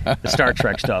 the Star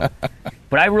Trek stuff.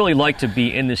 But I really like to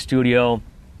be in the studio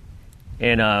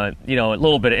and, a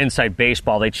little bit of inside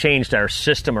baseball. They changed our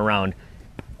system around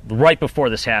right before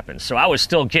this happened. So I was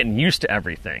still getting used to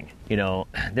everything.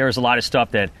 There was a lot of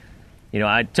stuff that,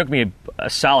 it took me a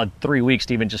solid 3 weeks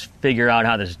to even just figure out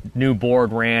how this new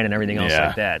board ran and everything else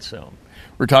like that. So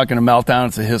we're talking to Meltdown.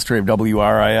 It's the history of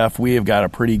WRIF. We have got a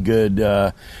pretty good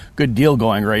deal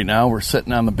going right now. We're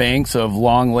sitting on the banks of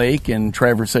Long Lake in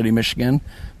Traverse City, Michigan.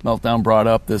 Meltdown brought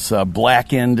up this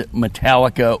blackened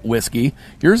Metallica whiskey.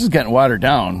 Yours is getting watered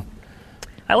down.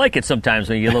 I like it sometimes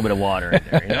when you get a little bit of water in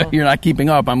there. You're not keeping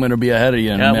up. I'm going to be ahead of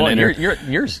you in a minute. Well,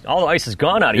 yours, all the ice is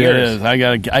gone out of yours. It is.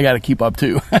 I got to keep up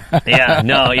too. I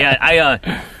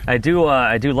do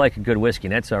like a good whiskey.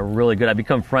 And that's really good. I've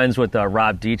become friends with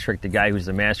Rob Dietrich, the guy who's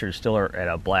the master distiller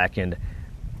at Blackened,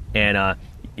 and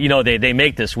they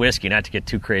make this whiskey. Not to get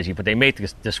too crazy, but they make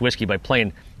this whiskey by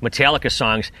playing Metallica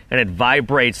songs, and it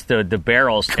vibrates the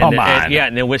barrels. Come on.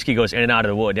 And the whiskey goes in and out of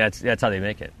the wood. That's how they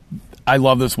make it. I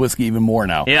love this whiskey even more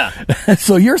now. Yeah.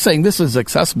 So you're saying this is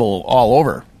accessible all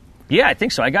over? Yeah, I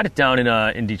think so. I got it down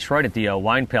in Detroit at the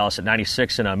Wine Palace at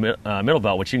 96 in Middle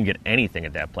Belt, which you can get anything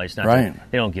at that place. Right.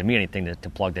 They don't give me anything to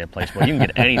plug that place, but you can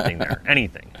get anything there,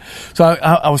 anything. So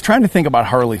I was trying to think about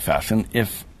Harleyfest, and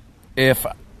if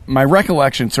my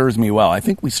recollection serves me well, I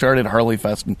think we started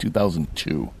Harleyfest in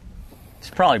 2002. It's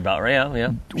probably about right.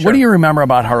 Yeah. Sure. What do you remember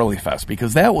about Harleyfest?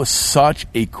 Because that was such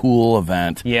a cool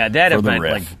event. Yeah, that for event, the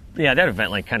RIF. that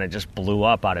event kind of just blew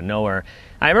up out of nowhere.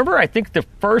 I remember, I think the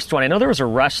first one, I know there was a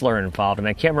wrestler involved, and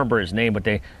I can't remember his name, but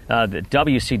the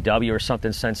WCW or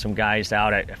something sent some guys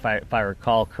out, if I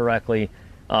recall correctly.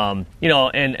 And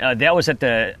that was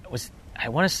I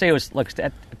want to say it was like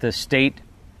at the state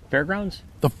fairgrounds.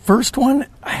 The first one,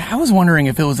 I was wondering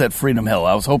if it was at Freedom Hill.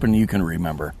 I was hoping you can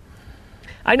remember.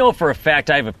 I know for a fact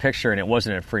I have a picture, and it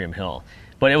wasn't at Freedom Hill,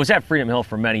 but it was at Freedom Hill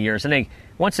for many years. And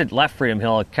once it left Freedom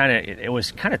Hill, it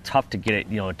was kind of tough to get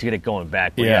it going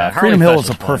back. But yeah, Freedom Hill is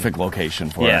a perfect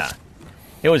location for it. Yeah,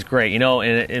 it was great,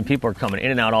 and people were coming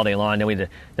in and out all day long. Then we had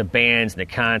the bands and the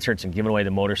concerts and giving away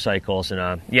the motorcycles,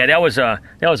 and that was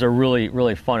a really,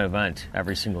 really fun event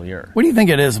every single year. What do you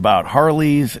think it is about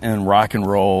Harleys and rock and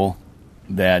roll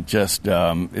that just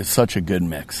is such a good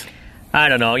mix? I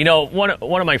don't know. One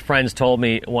of my friends told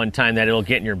me one time that it'll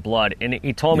get in your blood, and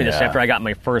he told me this after I got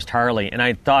my first Harley, and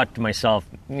I thought to myself,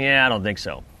 I don't think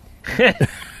so.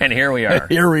 And here we are.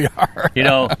 Here we are.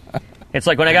 It's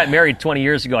like when I got married 20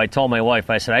 years ago, I told my wife,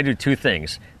 I said, I do two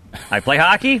things. I play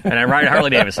hockey, and I ride Harley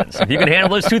Davidsons. If you can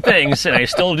handle those two things, and I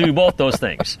still do both those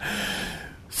things.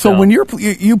 So when you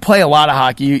play a lot of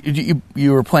hockey,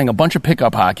 you were playing a bunch of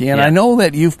pickup hockey, and I know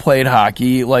that you've played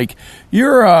hockey. Like,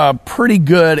 you're a pretty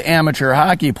good amateur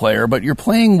hockey player, but are you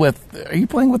playing with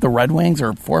the Red Wings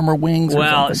or former Wings?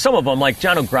 Well, some of them, like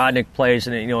John Ogrodnik plays,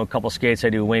 and a couple skates I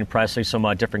do, Wayne Presley, some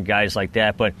different guys like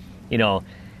that. But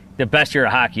the best year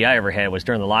of hockey I ever had was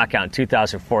during the lockout in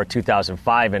 2004,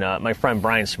 2005, and my friend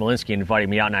Brian Smolinski invited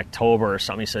me out in October or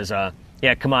something. He says,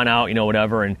 come on out,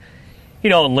 whatever, and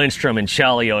Lindstrom and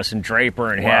Chelios and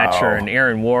Draper and Hatcher and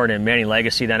Aaron Ward and Manny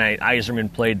Legacy. Then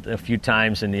Iserman played a few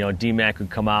times, and D-Mac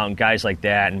would come out and guys like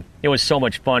that, and it was so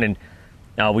much fun. And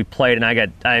we played, and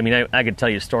I could tell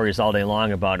you stories all day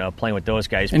long about playing with those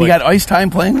guys. And you got ice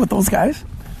time playing with those guys?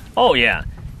 Oh yeah.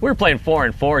 We were playing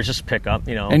 4-on-4s just to pick up,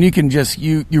 And you can just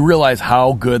you realize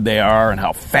how good they are and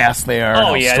how fast they are,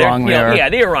 how strong they are. Yeah,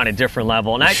 they were on a different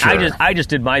level, and I just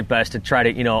did my best to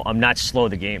try to not slow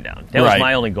the game down. That was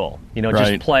my only goal.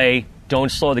 Just play, don't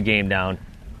slow the game down,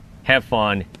 have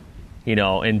fun,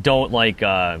 and don't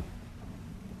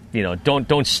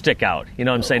don't stick out. You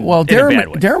know what I'm saying? Well, in a bad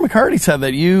way. Darren McCarty said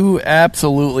that you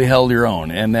absolutely held your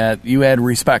own and that you had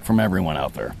respect from everyone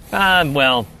out there.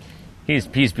 Well.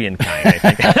 He's being kind, I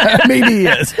think. Maybe he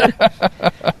is.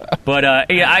 But I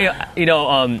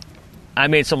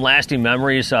made some lasting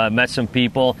memories. Met some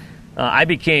people. I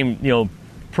became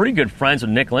pretty good friends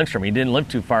with Nick Lindstrom. He didn't live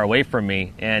too far away from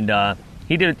me, and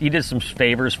he did some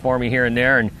favors for me here and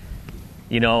there. And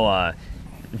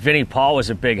Vinnie Paul was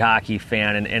a big hockey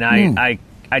fan, and I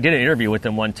did an interview with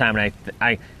him one time, and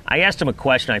I asked him a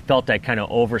question. I felt I kind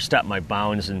of overstepped my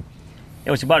bounds, and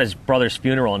it was about his brother's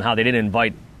funeral and how they didn't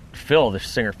invite Phil, the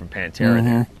singer from Pantera, there.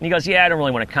 And he goes, I don't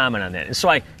really want to comment on that. And so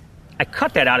I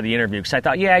cut that out of the interview because I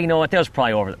thought, that was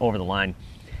probably over the line.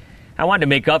 I wanted to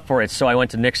make up for it, so I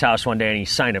went to Nick's house one day, and he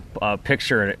signed a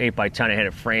picture, an 8x10. I had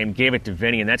it framed, gave it to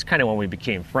Vinny, and that's kind of when we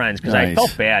became friends because I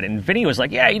felt bad. And Vinny was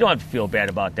like, you don't have to feel bad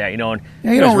about that, And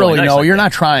you don't really know. You're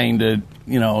not trying to,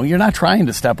 you're not trying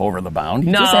to step over the bound.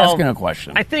 You're just asking a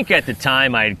question. I think at the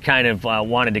time I kind of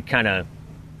wanted to kind of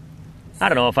I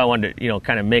don't know if I wanted to,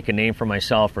 kind of make a name for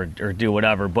myself or do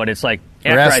whatever, but it's like...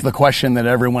 Or ask the question that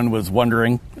everyone was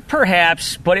wondering.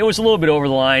 Perhaps, but it was a little bit over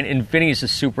the line, and Vinny's a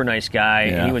super nice guy,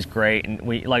 and he was great, and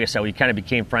we, like I said, we kind of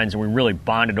became friends, and we really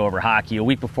bonded over hockey. A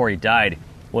week before he died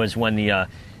was when the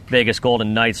Vegas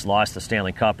Golden Knights lost the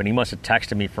Stanley Cup, and he must have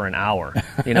texted me for an hour,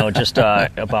 just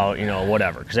about,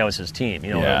 whatever, because that was his team,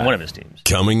 one of his teams.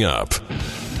 Coming up.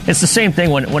 It's the same thing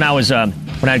when I was,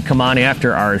 when I'd come on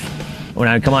after Arthur. You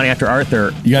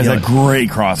guys had great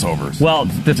crossovers. Well,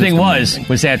 the thing was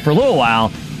that for a little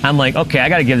while, I'm like, okay, I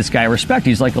got to give this guy respect.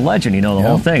 He's like a legend, the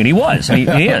whole thing. And he was. He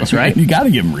is, right? You got to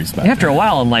give him respect. After a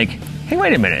while, I'm like, hey,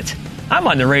 wait a minute. I'm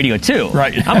on the radio, too.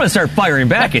 Right. I'm going to start firing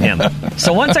back at him.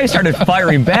 So once I started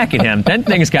firing back at him, then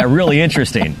things got really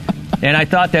interesting. And I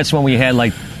thought that's when we had,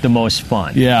 the most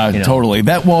fun. Yeah, totally.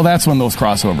 That's when those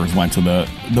crossovers went to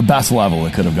the best level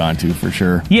it could have gone to, for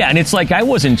sure. Yeah, and it's like I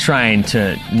wasn't trying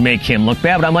to make him look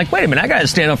bad, but I'm like, wait a minute, I got to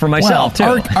stand up for myself, too.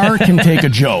 Art can take a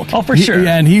joke. Oh, for sure.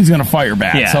 And he's going to fire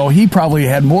back. Yeah. So he probably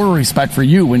had more respect for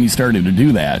you when you started to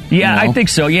do that. Yeah, I think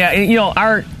so. Yeah,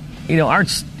 and,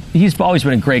 Art's, he's always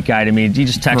been a great guy to me. He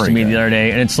just texted me the other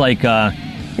day, and it's like, a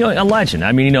legend.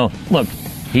 I mean, look,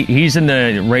 he's in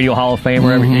the Radio Hall of Fame.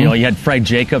 Mm-hmm. You had Fred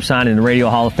Jacobs on in the Radio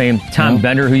Hall of Fame. Tom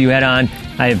Bender, who you had on,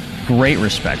 I have great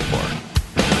respect for.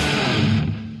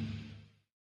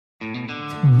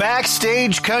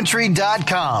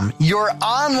 BackstageCountry.com, your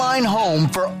online home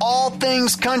for all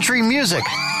things country music.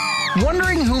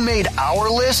 Wondering who made our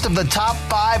list of the top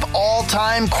 5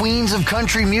 all-time queens of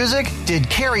country music? Did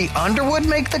Carrie Underwood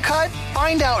make the cut?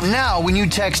 Find out now when you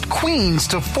text Queens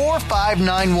to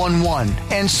 45911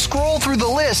 and scroll through the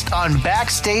list on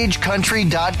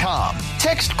BackstageCountry.com.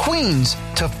 Text Queens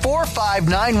to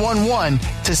 45911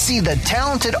 to see the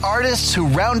talented artists who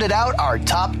rounded out our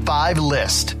top 5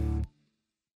 list.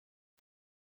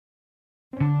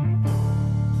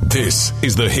 This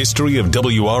is the History of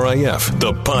WRIF,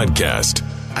 the podcast.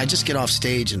 I just get off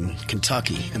stage in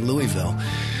Kentucky, in Louisville,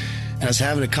 and I was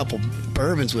having a couple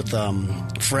bourbons with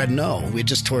Fred No. We had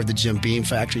just toured the Jim Beam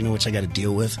factory, which I got to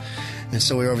deal with. And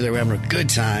so we were over there, we were having a good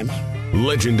time.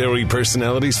 Legendary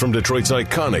personalities from Detroit's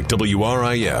iconic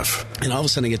WRIF. And all of a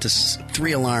sudden I get this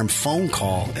 3-alarm phone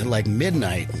call at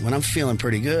midnight when I'm feeling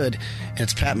pretty good. And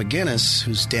it's Pat McGinnis,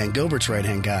 who's Dan Gilbert's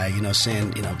right-hand guy,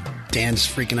 saying, Dan's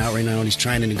freaking out right now and he's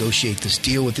trying to negotiate this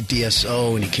deal with the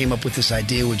DSO. And he came up with this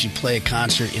idea, would you play a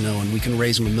concert, and we can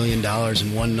raise him $1 million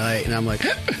in one night. And I'm like,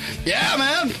 yeah,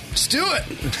 man, let's do it.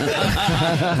 Cool.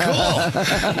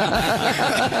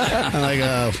 I'm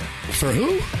like, for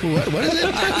who? What is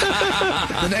it?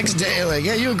 The next day,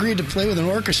 yeah, you agreed to play with an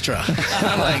orchestra.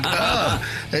 I'm like,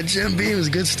 that Jim Beam is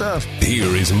good stuff.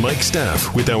 Here is Mike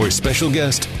Staff with our special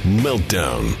guest,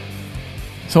 Meltdown.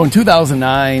 So in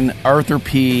 2009, Arthur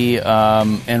P.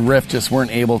 And Riff just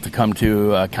weren't able to come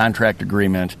to a contract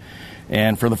agreement.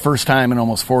 And for the first time in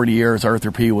almost 40 years,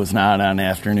 Arthur P. was not on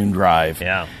Afternoon Drive.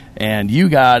 Yeah. And you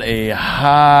got a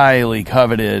highly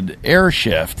coveted air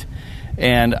shift.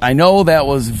 And I know that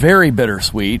was very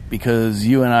bittersweet because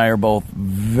you and I are both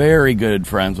very good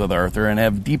friends with Arthur and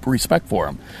have deep respect for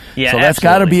him. Yeah, so that's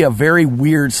got to be a very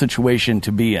weird situation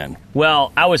to be in.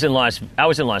 Well, I was in Los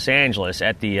Angeles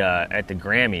at the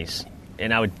Grammys,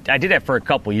 and I did that for a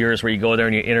couple years where you go there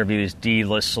and you interview these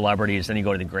D-list celebrities, then you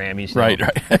go to the Grammys. Right.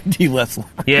 D-list.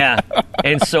 Yeah.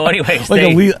 And so, anyways, like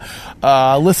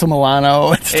Alyssa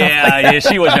Milano and stuff yeah,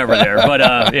 she was never there,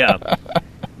 but yeah.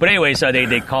 But anyways,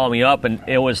 they called me up, and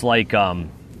it was like,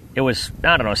 it was,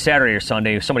 I don't know, Saturday or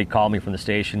Sunday. Somebody called me from the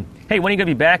station. Hey, when are you going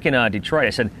to be back in Detroit? I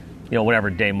said,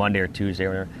 whatever day, Monday or Tuesday or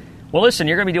whatever. Well, listen,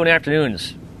 you're going to be doing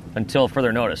afternoons until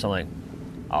further notice. I'm like,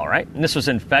 all right. And this was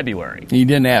in February. You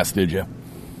didn't ask, did you?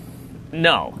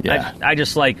 No. Yeah. I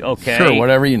just okay. Sure,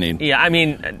 whatever you need. Yeah, I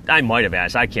mean, I might have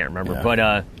asked. I can't remember. Yeah.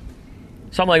 But,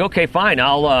 so I'm like, okay, fine.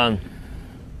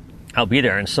 I'll be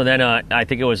there. And so then I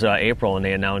think it was April, and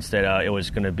they announced that it was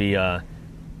going to be, me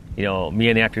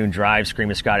and the Afternoon Drive,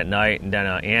 Screaming Scott at night, and then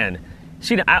Ann.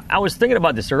 See, I was thinking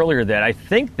about this earlier, that I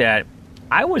think that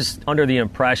I was under the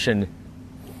impression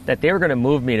that they were going to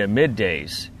move me to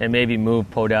middays and maybe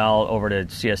move Podell over to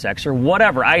CSX or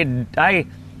whatever. I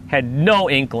had no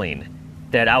inkling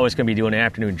that I was going to be doing an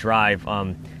Afternoon Drive.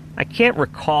 I can't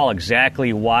recall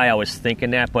exactly why I was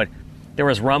thinking that, but there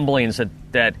was rumblings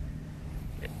that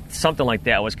something like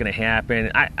that was going to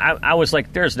happen. I was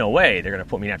like, there's no way they're going to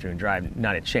put me in Afternoon Drive.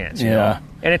 Not a chance. You know?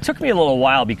 And it took me a little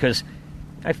while because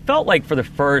I felt like for the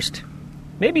first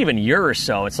maybe even year or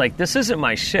so, it's like, this isn't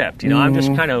my shift. I'm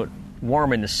just kind of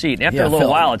warming the seat. And after a little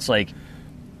while, it's like,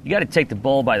 you got to take the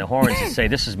bull by the horns and say,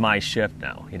 this is my shift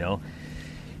now.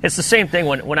 It's the same thing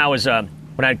when I was when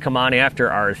I'd come on after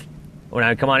Arth, when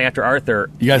I come on after Arthur.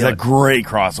 You guys had great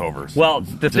crossovers. Well,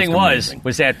 the thing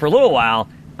was that for a little while,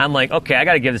 I'm like, okay, I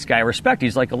got to give this guy respect.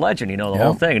 He's like a legend, the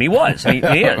whole thing. And he was. He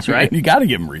is, right? You got to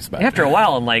give him respect. After a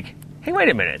while, I'm like, hey, wait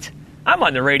a minute. I'm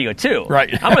on the radio, too.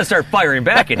 Right. I'm going to start firing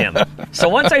back at him. So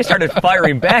once I started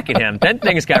firing back at him, then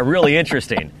things got really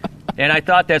interesting. And I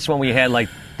thought that's when we had, like,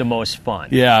 the most fun.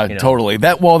 Yeah, totally.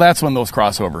 That's when those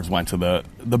crossovers went to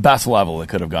the best level it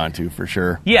could have gone to, for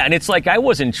sure. Yeah, and it's like I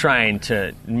wasn't trying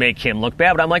to make him look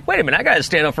bad, but I'm like, wait a minute, I got to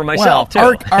stand up for myself, too.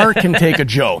 Art can take a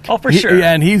joke. Oh, for sure.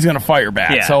 And he's going to fire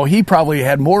back. Yeah. So he probably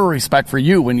had more respect for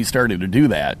you when you started to do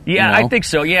that. Yeah, I think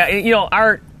so. Yeah,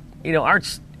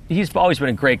 Art's he's always been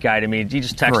a great guy to me. He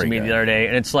just texted me the other day,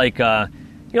 and it's like, a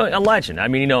legend. I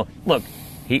mean, look,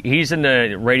 he's in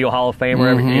the Radio Hall of Fame.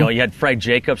 You had Fred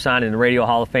Jacobs on in the Radio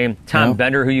Hall of Fame. Tom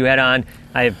Bender, who you had on,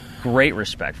 I have great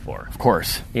respect for. Of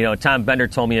course. Tom Bender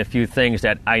told me a few things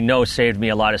that I know saved me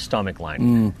a lot of stomach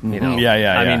line. I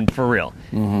mean, for real.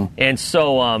 Mm-hmm. And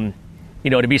so,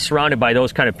 to be surrounded by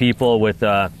those kind of people with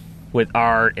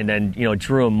Art, and then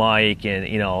Drew and Mike, and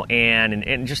Ann,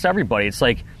 and just everybody, it's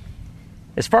like,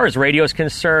 as far as radio is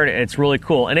concerned, it's really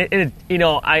cool. And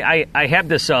I have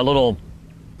this little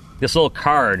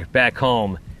card back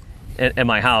home at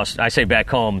my house. I say back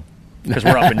home because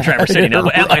we're up in Traverse City now,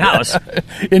 but at my house.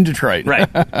 In Detroit. Right.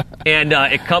 And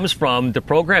it comes from the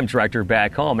program director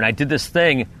back home. And I did this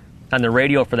thing on the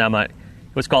radio for them. It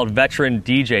was called Veteran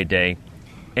DJ Day.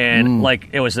 And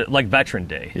it was like Veteran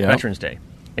Day, Veterans Day.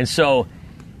 And so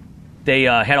they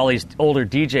had all these older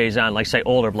DJs on, like say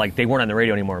older, but like they weren't on the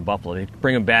radio anymore in Buffalo. They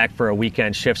bring them back for a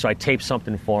weekend shift, so I taped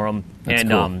something for them. That's and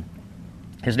cool.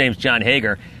 His name's John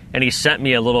Hager, and he sent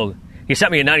me a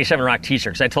 97 Rock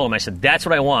t-shirt, because I told him, I said, that's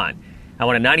what I want. I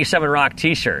want a 97 Rock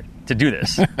t-shirt to do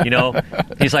this,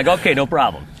 He's like, okay, no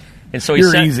problem. And so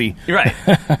You're easy. Right.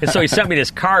 And so he sent me this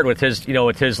card with his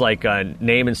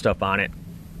name and stuff on it.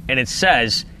 And it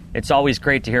says, it's always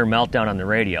great to hear Meltdown on the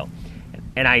radio.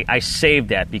 And I saved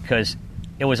that because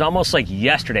it was almost like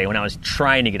yesterday when I was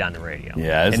trying to get on the radio.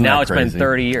 Yeah, and now it's crazy? been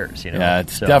 30 years. Yeah,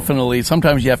 it's definitely.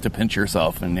 Sometimes you have to pinch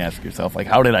yourself and ask yourself, like,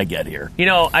 how did I get here?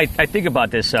 I think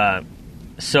about this.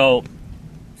 So,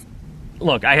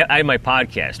 look, I have my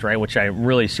podcast, right, which I'm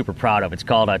really super proud of. It's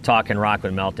called Talkin Rock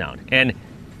with Meltdown. And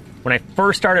when I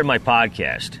first started my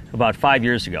podcast about 5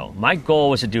 years ago, my goal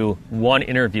was to do one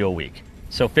interview a week.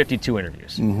 So 52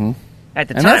 interviews. Mm-hmm. At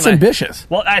the and time, that's ambitious.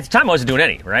 Well, at the time, I wasn't doing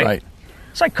any, right? Right.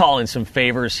 So I call in some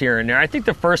favors here and there. I think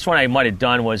the first one I might have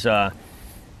done was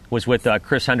with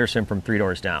Chris Henderson from Three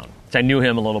Doors Down. So I knew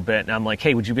him a little bit, and I'm like,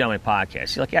 hey, would you be on my podcast?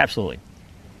 He's like, absolutely.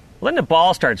 Well, then the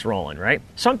ball starts rolling, right?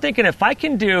 So I'm thinking if I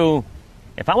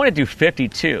want to do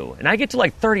 52, and I get to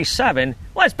like 37,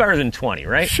 well, that's better than 20,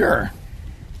 right? Sure.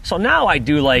 So now I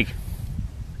do like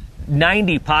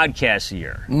 90 podcasts a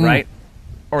year, right?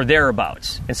 Or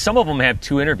thereabouts. And some of them have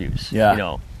 2 interviews.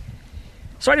 Yeah.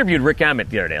 So I interviewed Rick Emmett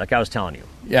the other day, like I was telling you.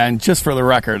 Yeah, and just for the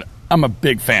record, I'm a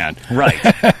big fan. Right.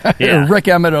 Yeah. Rick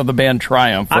Emmett of the band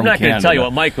Triumph from I'm not going to tell you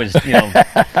what Mike was,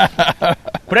 But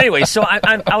anyway, so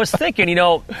I was thinking,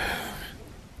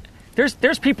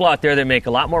 there's people out there that make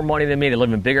a lot more money than me, that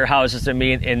live in bigger houses than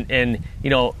me, and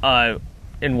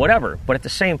whatever. But at the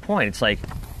same point, it's like,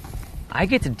 I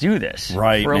get to do this for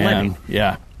a living.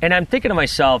 Yeah. And I'm thinking to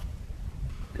myself,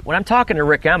 when I'm talking to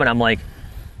Rick Emmett, I'm like,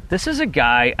 this is a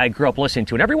guy I grew up listening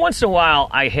to. And every once in a while,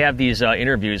 I have these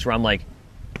interviews where I'm like,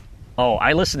 oh,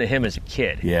 I listened to him as a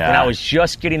kid. Yeah. And I was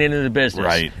just getting into the business.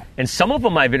 Right. And some of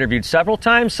them I've interviewed several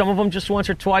times. Some of them just once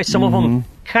or twice. Some of them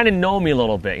kind of know me a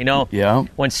little bit, Yeah.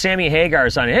 When Sammy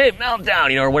Hagar's on, hey,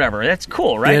 Meltdown, or whatever. That's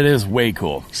cool, right? It is way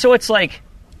cool. So it's like,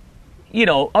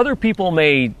 other people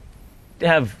may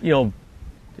have,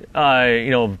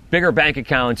 bigger bank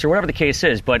accounts or whatever the case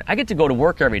is, but I get to go to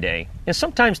work every day and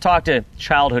sometimes talk to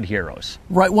childhood heroes.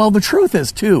 Right. Well, the truth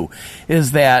is, too,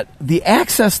 is that the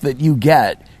access that you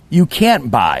get, you can't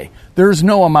buy. There's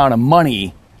no amount of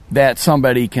money that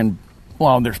somebody can.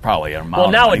 Well, there's probably an amount.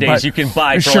 Well, nowadays of money, you can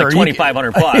buy for like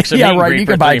 $2,500. Yeah, right. You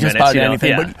can buy just about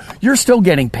anything, but you're still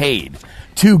getting paid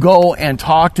to go and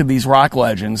talk to these rock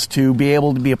legends, to be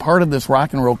able to be a part of this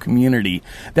rock and roll community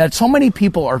that so many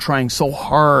people are trying so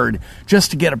hard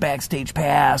just to get a backstage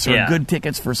pass or good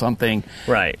tickets for something.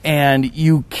 Right. And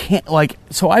you can't,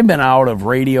 so I've been out of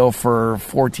radio for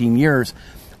 14 years.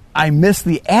 I miss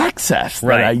the access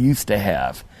that I used to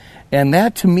have. And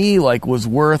that to me, was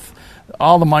worth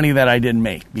all the money that I didn't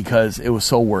make because it was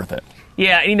so worth it.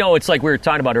 Yeah, it's like we were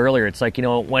talking about earlier. It's like,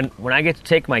 when I get to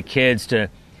take my kids to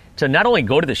not only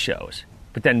go to the shows,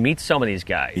 but then meet some of these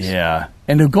guys. Yeah.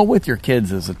 And to go with your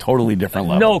kids is a totally different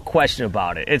level. No question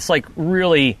about it. It's like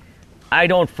really, I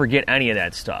don't forget any of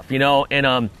that stuff,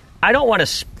 And I don't want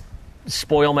to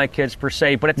spoil my kids per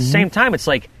se, but at the same time, it's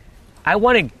like I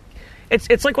want to.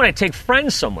 It's like when I take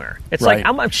friends somewhere. It's like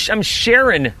I'm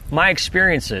sharing my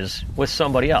experiences with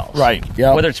somebody else. Right.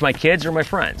 Yeah. Whether it's my kids or my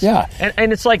friends. Yeah.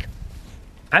 And it's like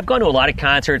I've gone to a lot of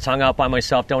concerts, hung out by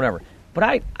myself, don't ever.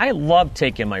 But I love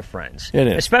taking my friends. It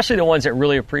is. Especially the ones that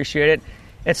really appreciate it.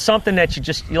 It's something that you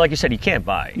just, like you said, you can't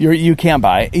buy. You can't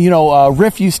buy.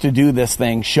 RIF used to do this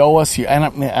thing, show us,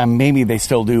 and maybe they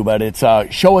still do, but it's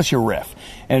show us your RIF.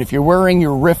 And if you're wearing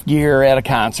your RIF gear at a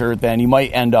concert, then you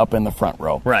might end up in the front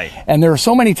row. Right. And there are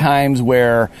so many times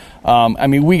where,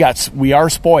 we are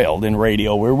spoiled in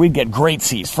radio where we get great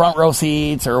seats, front row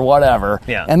seats or whatever.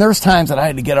 Yeah. And there's times that I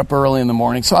had to get up early in the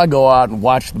morning, so I'd go out and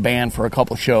watch the band for a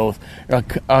couple shows,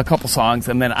 a couple songs,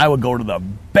 and then I would go to the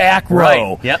back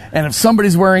row. Right. Yep. And if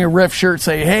somebody's wearing a RIF shirt,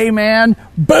 say, hey, man,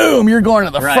 boom, you're going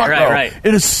to the front row. Right.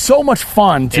 It is so much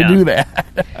fun to do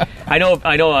that. I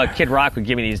know Kid Rock would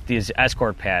give me these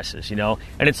escort passes, and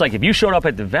it's like if you showed up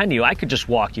at the venue, I could just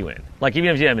walk you in, like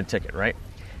even if you didn't have a ticket, right?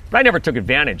 But I never took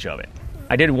advantage of it.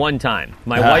 I did one time.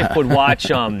 My wife would watch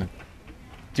do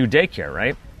daycare,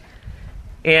 right?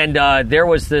 And there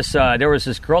was this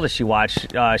girl that she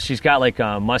watched. She's got like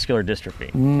muscular dystrophy,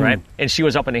 right? And she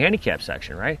was up in the handicap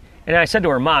section, right? And I said to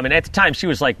her mom, and at the time she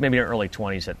was like maybe in her early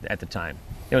 20s at the time.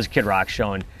 It was a Kid Rock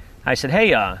show, and I said, hey,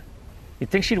 you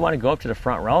think she'd want to go up to the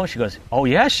front row? She goes, oh,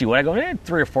 yeah, she would. I go,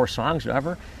 3 or 4 songs,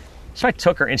 whatever. So I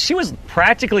took her, and she was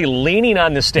practically leaning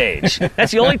on the stage.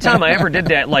 That's the only time I ever did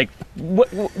that, like,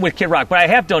 with Kid Rock. But I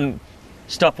have done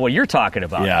stuff what you're talking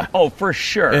about. Yeah. Oh, for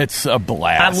sure. It's a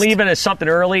blast. I'm leaving at something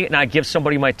early, and I give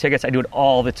somebody my tickets. I do it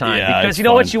all the time. Yeah, because you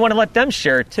know what? You want to let them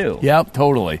share it, too. Yep,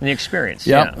 totally. And the experience.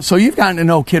 Yep. Yeah. So you've gotten to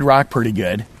know Kid Rock pretty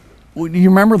good. Do you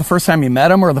remember the first time you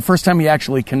met him or the first time you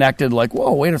actually connected, like,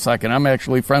 whoa, wait a second, I'm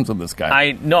actually friends with this guy?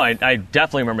 I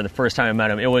definitely remember the first time I met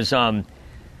him. It was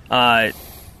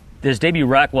his debut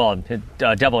record,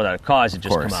 Devil Without a Cause had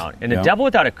just come out. And the Devil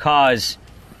Without a Cause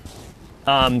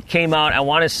came out, I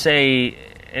want to say,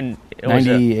 in...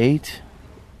 98?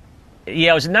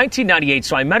 Yeah, it was in 1998,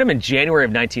 so I met him in January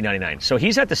of 1999. So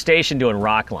he's at the station doing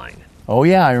Rockline. Oh,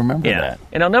 yeah, I remember that.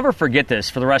 And I'll never forget this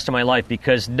for the rest of my life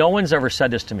because no one's ever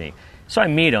said this to me. So I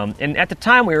meet him, and at the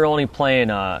time we were only playing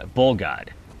Bull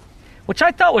God, which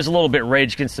I thought was a little bit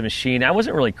Rage Against the Machine. I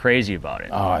wasn't really crazy about it.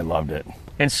 Oh, I loved it.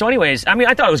 And so anyways,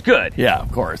 I thought it was good. Yeah,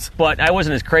 of course. But I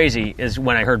wasn't as crazy as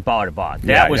when I heard Ba Da Ba.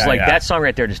 That song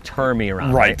right there just turned me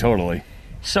around. Right, totally.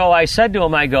 So I said to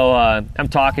him, I go, I'm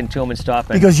talking to him and stuff.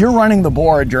 And because you're running the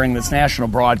board during this national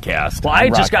broadcast. Well, I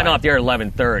had just gotten off there at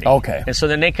 11:30. Okay. And so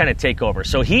then they kind of take over.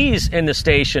 So he's in the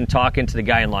station talking to the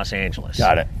guy in Los Angeles.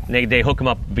 Got it. And they hook him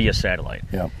up via satellite.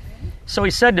 Yeah. So he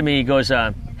said to me, he goes,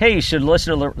 hey, you should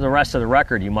listen to the rest of the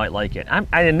record. You might like it.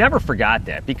 I never forgot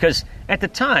that because at the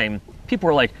time, people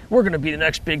were like, we're going to be the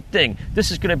next big thing.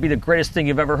 This is going to be the greatest thing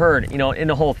you've ever heard, in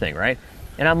the whole thing, right?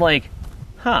 And I'm like,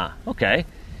 okay.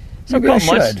 So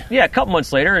a couple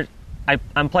months later,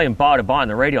 I'm playing Ba Da Ba on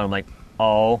the radio. I'm like,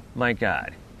 oh, my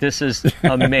God. This is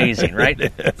amazing, right?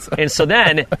 And so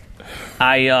then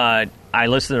I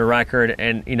listened to the record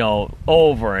and,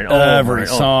 over and over. Every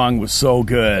song was so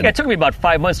good. Yeah, it took me about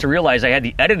 5 months to realize I had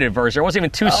the edited version. There wasn't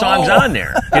even 2 songs on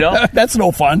there, That's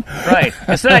no fun. Right.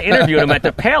 And so then I interviewed him at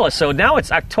the Palace. So now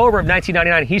it's October of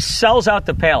 1999. He sells out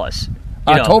the Palace.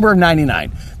 October of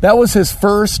 99. That was his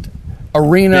first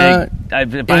arena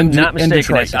if I'm not mistaken,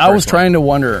 Detroit. I was trying to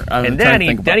wonder. And then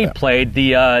he played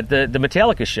the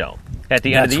Metallica show at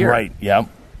the end of the year. That's right, yeah.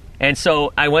 And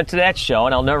so I went to that show,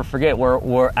 and I'll never forget where it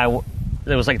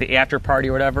was like the after party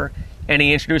or whatever, and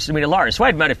he introduced me to Lars. So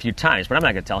I'd met a few times, but I'm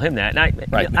not going to tell him that.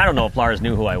 And I don't know if Lars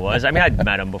knew who I was. I mean, I'd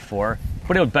met him before,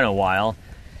 but it had been a while.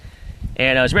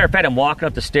 And as a matter of fact, I'm walking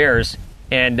up the stairs,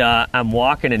 and I'm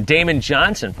walking, and Damon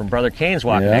Johnson from Brother Kane's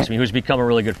walking next to me, who's become a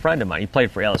really good friend of mine. He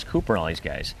played for Alice Cooper and all these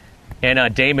guys.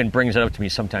 And Damon brings it up to me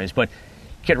sometimes. But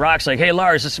Kid Rock's like, hey,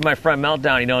 Lars, this is my friend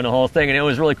Meltdown, and the whole thing. And it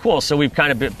was really cool. So we've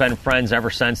kind of been friends ever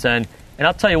since then. And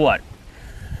I'll tell you what,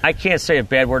 I can't say a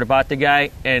bad word about the guy.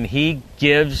 And he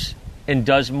gives and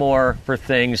does more for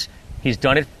things. He's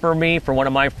done it for me, for one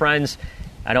of my friends.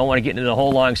 I don't want to get into the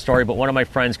whole long story, but one of my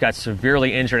friends got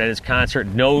severely injured at his concert,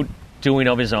 no doing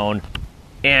of his own.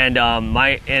 And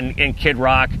Kid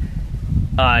Rock,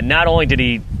 not only did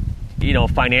he,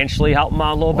 financially help him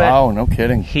out a little bit. Wow, no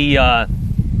kidding.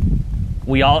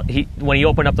 When he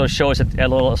opened up those shows at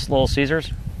Little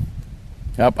Caesars.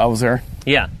 Yep, I was there.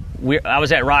 Yeah, I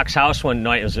was at Rock's house one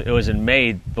night. It was in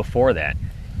May before that,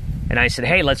 and I said,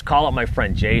 hey, let's call up my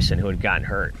friend Jason who had gotten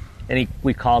hurt. And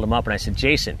we called him up, and I said,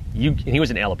 Jason, and he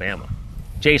was in Alabama.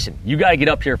 Jason, you got to get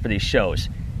up here for these shows.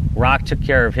 Rock took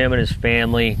care of him and his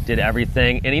family, did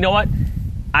everything. And you know what?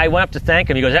 I went up to thank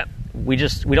him. He goes, we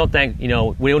don't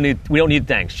need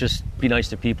thanks. Just be nice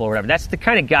to people or whatever. That's the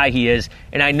kind of guy he is.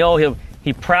 And I know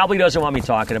he probably doesn't want me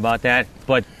talking about that,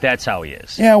 but that's how he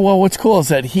is. Yeah, well, what's cool is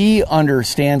that he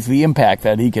understands the impact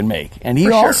that he can make. And he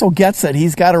also gets that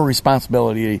he's got a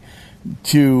responsibility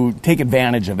to take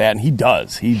advantage of that, and he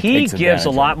does. He gives a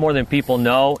lot more than people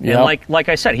know. Yep. And like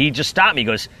I said, he just stopped me.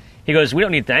 He goes, we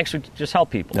don't need thanks. We just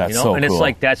help people. That's so cool. And it's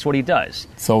like that's what he does.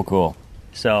 So cool.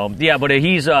 So yeah, but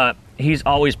he's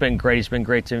always been great. He's been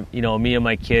great to me and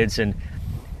my kids, and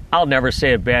I'll never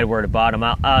say a bad word about him.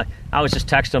 I was just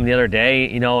texting him the other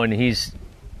day, and he's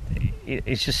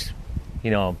just,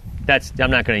 that's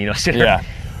I'm not going to sit there. Yeah.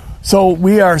 So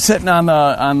we are sitting on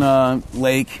the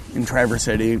lake in Traverse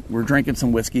City. We're drinking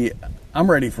some whiskey. I'm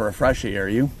ready for a freshie. Are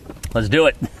you? Let's do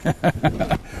it.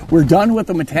 We're done with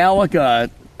the Metallica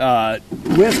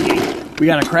whiskey. We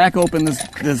got to crack open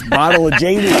this bottle of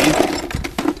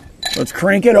JD. Let's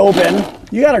crank it open.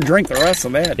 You got to drink the rest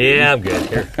of that. Dude. Yeah, I'm good.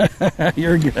 Here.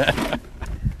 You're good.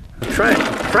 I'm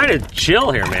trying to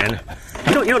chill here, man.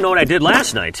 You don't know what I did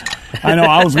last night. I know.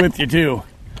 I was with you too.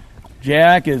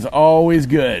 Jack is always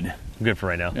good. I'm good for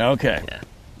right now. Okay.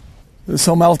 Yeah.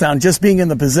 So, Meltdown, just being in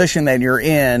the position that you're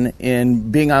in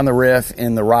being on the riff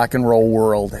in the rock and roll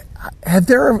world, have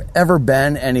there ever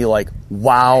been any,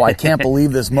 wow, I can't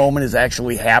believe this moment is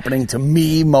actually happening to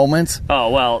me moments?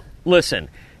 Oh, well, listen,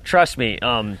 trust me.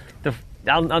 I'll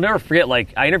never forget,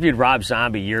 I interviewed Rob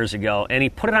Zombie years ago, and he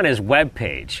put it on his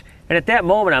webpage. And at that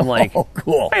moment, I'm like, oh,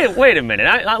 cool. Wait a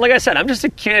minute. Like I said, I'm just a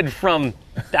kid from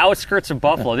the outskirts of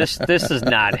Buffalo. This is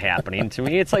not happening to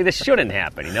me. It's like this shouldn't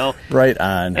happen, Right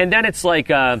on. And then it's like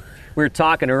we were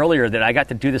talking earlier that I got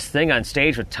to do this thing on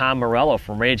stage with Tom Morello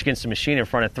from Rage Against the Machine in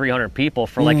front of 300 people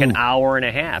for an hour and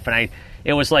a half. And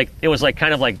it was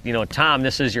kind of like, Tom,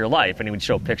 this is your life. And he would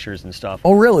show pictures and stuff.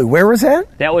 Oh, really? Where was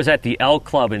that? That was at the L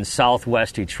Club in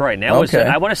Southwest Detroit. And that was,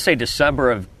 I want to say, December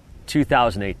of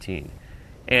 2018.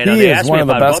 And he they is asked one me of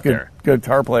the about best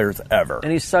guitar players ever.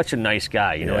 And he's such a nice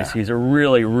guy. Yeah. He's a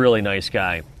really, really nice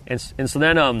guy. And so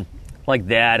then, like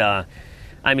that,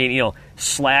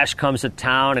 Slash comes to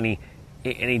town and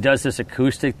he does this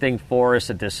acoustic thing for us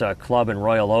at this club in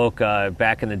Royal Oak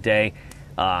back in the day.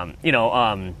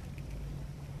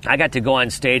 I got to go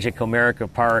on stage at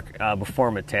Comerica Park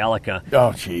before Metallica.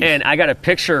 Oh, jeez. And I got a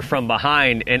picture from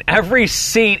behind, and every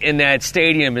seat in that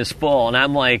stadium is full. And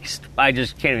I'm like, I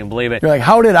just can't even believe it. You're like,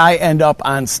 how did I end up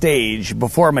on stage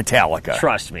before Metallica?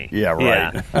 Trust me. Yeah,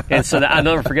 right. Yeah. And so I'll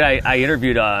never forget, I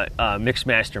interviewed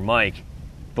Mixmaster Mike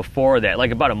before that,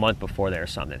 about a month before that or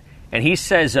something. And he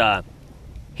says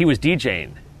he was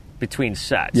DJing between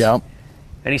sets. Yeah.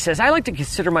 And he says, I like to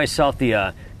consider myself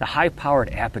the high-powered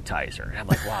appetizer. And I'm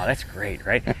like, wow, that's great,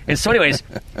 right? And so anyways,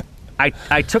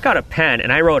 I took out a pen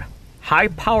and I wrote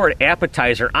high-powered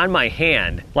appetizer on my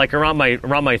hand, around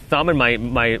my thumb and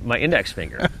my index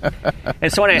finger.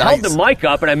 And so when I held the mic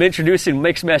up and I'm introducing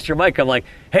Mixmaster Mike, I'm like,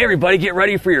 hey, everybody, get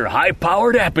ready for your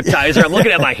high-powered appetizer. I'm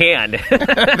looking at my hand.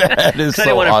 That is so I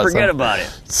didn't want to awesome. forget about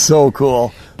it. So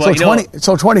cool. But,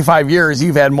 so 25 years,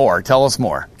 you've had more. Tell us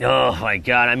more. Oh, my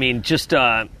God. Just,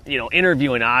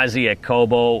 interviewing Ozzy at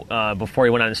Kobo before he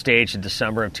went on stage in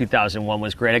December of 2001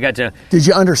 was great. I got to... Did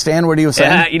you understand what he was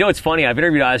saying? It's funny. I've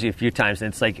interviewed Ozzy a few times,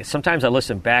 and it's like sometimes I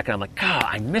listen back, and I'm like, God,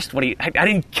 I missed what I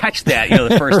didn't catch that,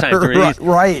 the first time through.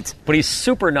 Right. But he's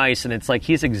super nice, and it's like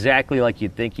he's exactly like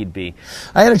you'd think he'd be.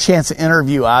 I had a chance to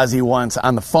interview Ozzy once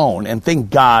on the phone, and thank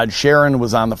God Sharon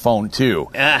was on the phone, too.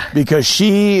 Because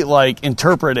she,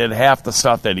 interpreted half the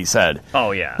stuff that he said.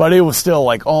 Oh, yeah. But it was still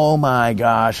like, oh, my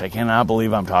gosh, I cannot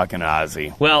believe I'm talking to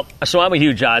Ozzy. Well, so I'm a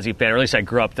huge Ozzy fan, or at least I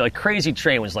grew up. Crazy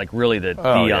Train was really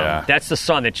that's the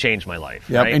song that changed my life.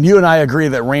 Yep. Right? And you and I agree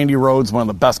that Randy Rhoads one of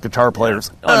the best guitar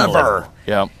players ever.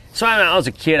 Yep. So I was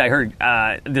a kid. I heard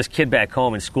this kid back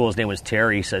home in school. His name was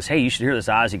Terry. He says, hey, you should hear this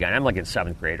Ozzy guy. And I'm in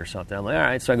 7th grade or something. I'm like, all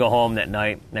right. So I go home that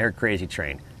night, and I heard Crazy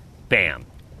Train. Bam.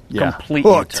 Yeah. Complete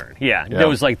Hooked. U-turn. Yeah. Yep. It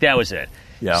was that was it.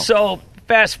 Yeah. So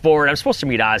fast forward. I'm supposed to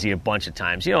meet Ozzy a bunch of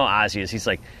times. You know how Ozzy is. He's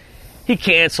he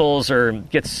cancels or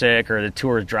gets sick or the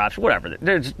tour drops, whatever.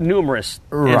 There's numerous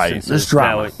instances. There's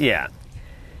drama. Yeah.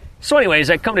 So anyways,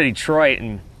 I come to Detroit,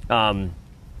 and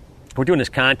we're doing this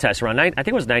contest around, I think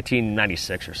it was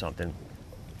 1996 or something.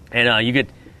 And you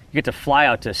get to fly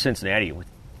out to Cincinnati with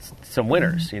some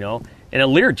winners, in a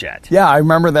Learjet. Yeah, I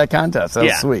remember that contest. That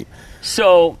was sweet.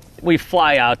 So we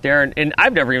fly out there, and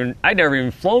I'd never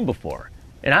even flown before.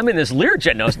 And I'm in this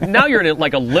Learjet now you're in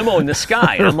a limo in the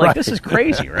sky. And I'm like, this is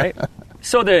crazy, right?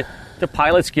 So the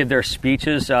pilots give their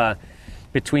speeches.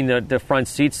 between the front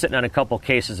seats, sitting on a couple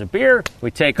cases of beer.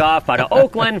 We take off out of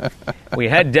Oakland. We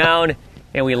head down,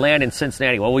 and we land in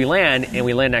Cincinnati. Well, we land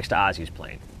next to Ozzy's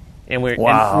plane. And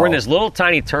we're in this little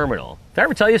tiny terminal. Did I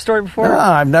ever tell you a story before? No,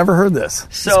 I've never heard this.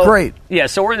 It's great. Yeah,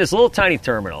 so we're in this little tiny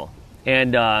terminal,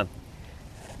 and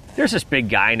there's this big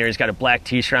guy in there. He's got a black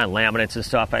T-shirt on, laminates and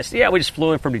stuff. I said, yeah, we just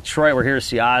flew in from Detroit. We're here to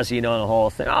see Ozzy, and the whole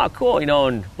thing. Oh, cool,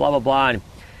 and blah, blah, blah. And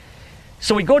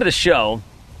so we go to the show,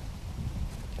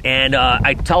 and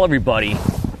I tell everybody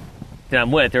that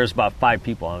I'm with, there's about 5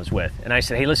 people I was with, and I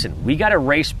said, hey, listen, we got to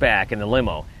race back in the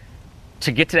limo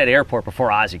to get to that airport before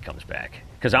Ozzy comes back,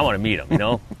 because I want to meet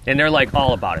him, And they're like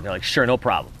all about it. They're like, sure, no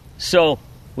problem. So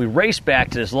we race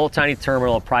back to this little tiny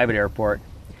terminal, a private airport,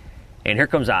 and here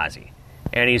comes Ozzy.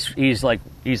 And he's like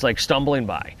stumbling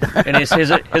by, and his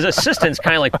assistant's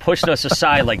kind of like pushing us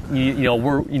aside, like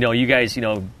you guys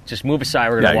just move aside.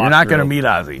 We're gonna walk. You're not going to meet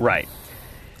Ozzy, right?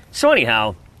 So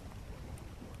anyhow,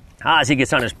 Ozzy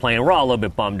gets on his plane. We're all a little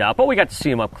bit bummed out, but we got to see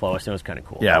him up close, and it was kind of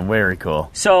cool. Yeah, very cool.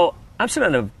 So I'm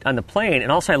sitting on the plane,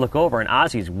 and all of a sudden I look over, and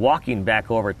Ozzy's walking back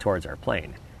over towards our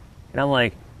plane, and I'm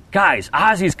like, guys,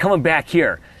 Ozzy's coming back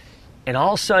here, and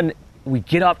all of a sudden we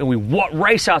get up and we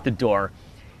race out the door.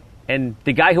 And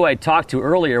the guy who I talked to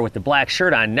earlier with the black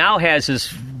shirt on now has his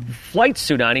flight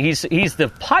suit on. He's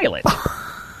the pilot.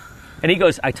 And he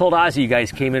goes, I told Ozzy you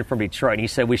guys came in from Detroit, and he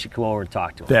said we should come over and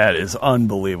talk to him. That is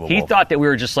unbelievable. He thought that we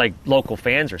were just like local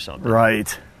fans or something.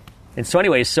 Right. And so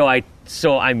anyway, so I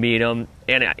meet him,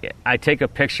 and I take a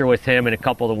picture with him and a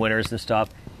couple of the winners and stuff,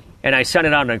 and I sent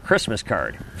it out on a Christmas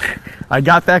card. I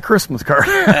got that Christmas card.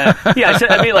 Yeah,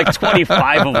 I made like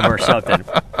 25 of them or something.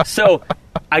 So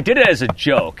I did it as a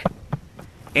joke.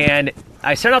 And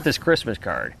I sent out this Christmas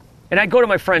card. And I go to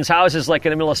my friends' houses like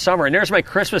in the middle of summer, and there's my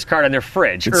Christmas card on their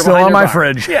fridge. It's still on my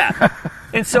fridge. Yeah.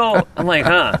 And so I'm like,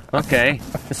 okay.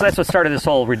 And so that's what started this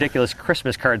whole ridiculous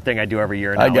Christmas card thing I do every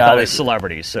year now with all these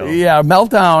celebrities. So yeah,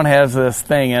 Meltdown has this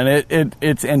thing, and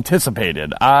it's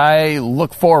anticipated. I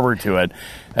look forward to it.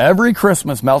 Every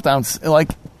Christmas, Meltdown's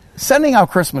like... Sending out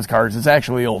Christmas cards is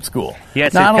actually old school. Yeah,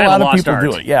 it's not a lot of people art.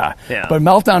 do it. Yeah. But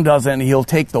Meltdown does it, and he'll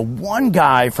take the one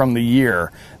guy from the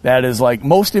year that is like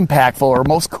most impactful or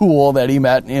most cool that he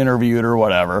met and interviewed or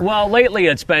whatever. Well, lately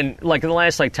it's been like in the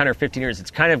last 10 or 15 years, it's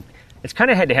kind of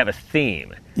had to have a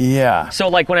theme. Yeah. So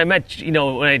like when I met,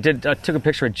 when I took a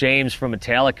picture of James from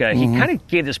Metallica, he kind of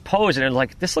gave this pose, and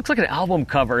like this looks like an album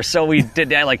cover. So we did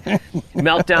that like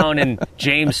Meltdown and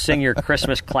James sing your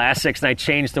Christmas classics, and I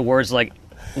changed the words like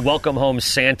Welcome Home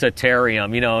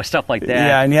Sanitarium, stuff like that.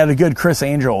 Yeah, and you had a good Chris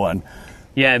Angel one.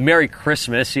 Yeah, Merry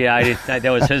Christmas. Yeah, that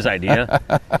was his idea.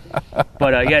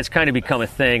 But it's kind of become a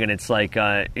thing, and it's like,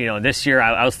 this year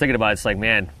I was thinking about it, it's like,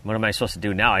 man, what am I supposed to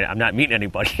do now? I'm not meeting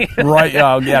anybody. Right,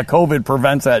 yeah, COVID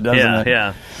prevents that, doesn't it?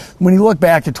 Yeah. When you look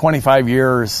back to 25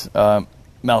 years,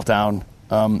 Meltdown,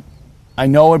 I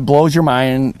know it blows your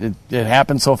mind. It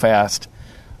happened so fast.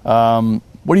 What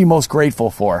are you most grateful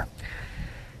for?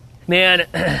 Man,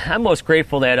 I'm most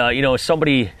grateful that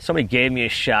somebody gave me a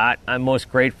shot. I'm most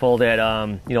grateful that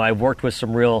I've worked with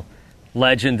some real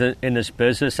legends in this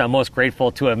business. I'm most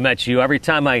grateful to have met you. Every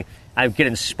time I get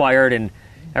inspired, and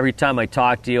every time I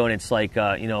talk to you, and it's like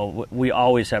we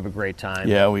always have a great time.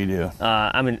 Yeah, we do.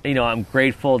 I'm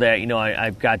grateful that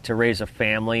I've got to raise a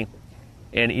family,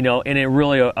 and in a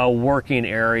really a working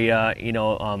area.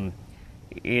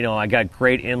 I got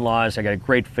great in-laws. I got a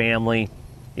great family.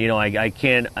 I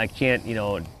can't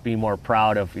be more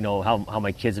proud of how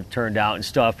my kids have turned out and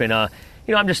stuff. And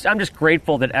I'm just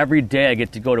grateful that every day I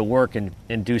get to go to work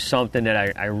and do something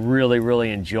that I really,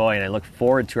 really enjoy and I look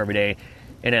forward to every day.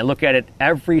 And I look at it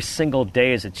every single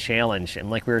day as a challenge. And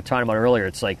like we were talking about earlier,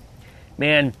 it's like,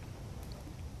 man,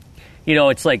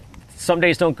 it's like some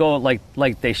days don't go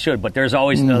like they should, but there's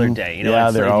always another day.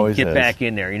 Yeah, there always is. Get back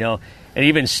in there, And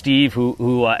even Steve,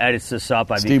 who edits this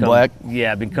up, I've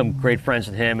become great friends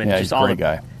with him, and just all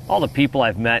the people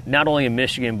I've met, not only in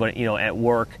Michigan but at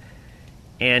work.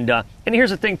 And here's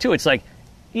the thing too, it's like,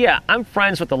 yeah, I'm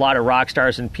friends with a lot of rock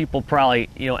stars, and people probably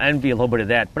envy a little bit of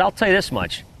that. But I'll tell you this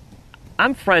much: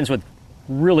 I'm friends with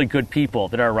really good people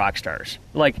that are rock stars.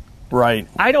 Like, right?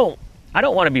 I don't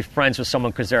want to be friends with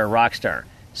someone because they're a rock star.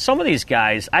 Some of these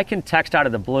guys I can text out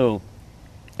of the blue,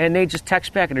 and they just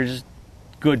text back, and they're just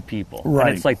good people. Right.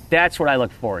 And it's like, that's what I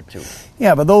look forward to.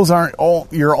 Yeah, but those aren't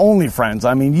your only friends.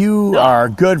 I mean, you are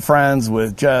good friends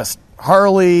with just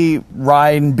Harley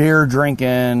riding, beer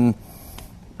drinking.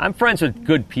 I'm friends with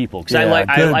good people because I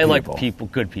like people,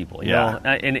 good people. You know,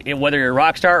 and whether you're a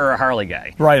rock star or a Harley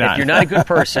guy. Right. If you're not a good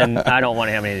person, I don't want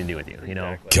to have anything to do with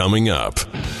you. Coming up.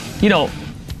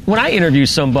 When I interview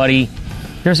somebody,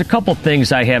 there's a couple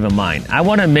things I have in mind. I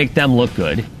want to make them look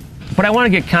good, but I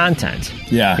want to get content.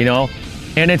 Yeah. You know?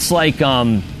 And it's like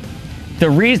the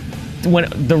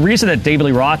reason that David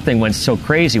Lee Roth thing went so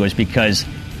crazy was because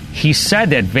he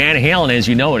said that Van Halen, as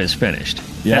you know it, is finished.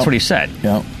 Yep. That's what he said.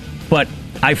 Yep. But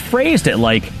I phrased it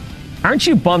like, aren't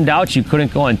you bummed out you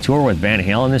couldn't go on tour with Van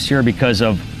Halen this year because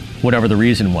of whatever the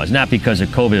reason was? Not because of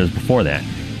COVID, it was before that.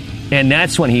 And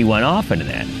that's when he went off into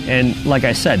that. And like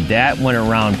I said, that went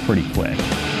around pretty quick.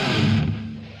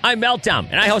 I'm Meltdown,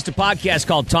 and I host a podcast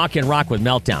called Talkin Rock with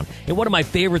Meltdown. And one of my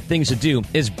favorite things to do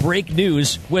is break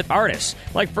news with artists.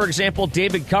 Like, for example,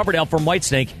 David Coverdale from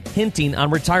Whitesnake hinting on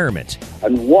retirement.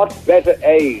 And what better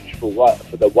age for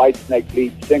the Whitesnake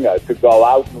lead singer to go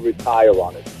out and retire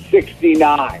on it?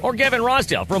 69. Or Gavin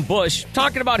Rossdale from Bush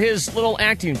talking about his little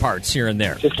acting parts here and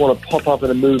there. Just want to pop up in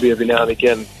a movie every now and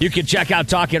again. You can check out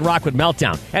Talkin Rock with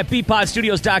Meltdown at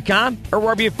bpodstudios.com or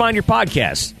wherever you find your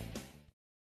podcasts.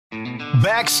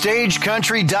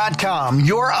 BackstageCountry.com,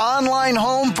 your online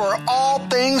home for all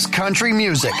things country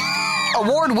music.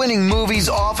 Award-winning movies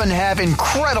often have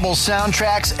incredible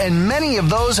soundtracks, and many of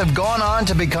those have gone on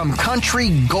to become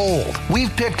country gold.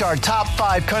 We've picked our top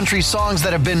 5 country songs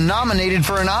that have been nominated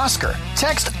for an Oscar.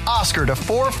 Text Oscar to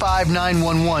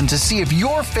 45911 to see if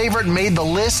your favorite made the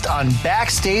list on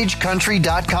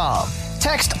BackstageCountry.com.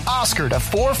 Text Oscar to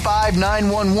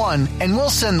 45911 and we'll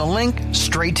send the link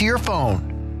straight to your phone.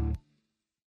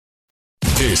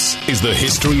 This is the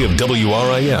history of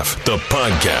WRIF, the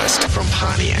podcast. From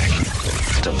Pontiac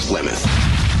to Plymouth,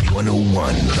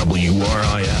 101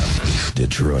 WRIF,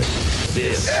 Detroit.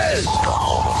 This is the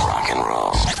home of rock and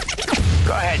roll.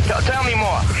 Go ahead, tell me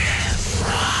more.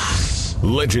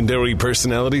 Legendary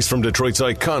personalities from Detroit's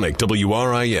iconic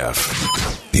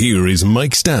WRIF. Here is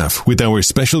Mike Staff with our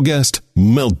special guest,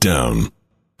 Meltdown.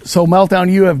 So,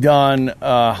 Meltdown, you have done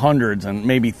hundreds and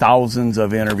maybe thousands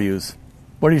of interviews.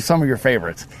 What are some of your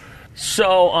favorites?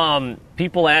 So,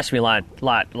 people ask me a lot,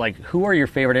 like, who are your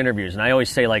favorite interviews? And I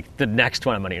always say, like, the next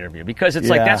one I'm going to interview. Because it's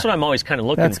like, that's what I'm always kind of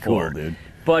looking that's for. That's cool, dude.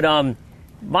 But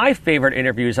my favorite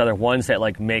interviews are the ones that,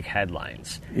 like, make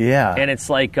headlines. Yeah. And it's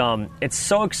like, it's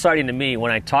so exciting to me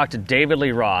when I talk to David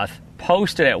Lee Roth,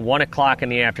 posted at 1 o'clock in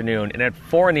the afternoon, and at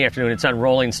 4 in the afternoon, it's on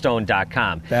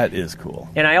RollingStone.com. That is cool.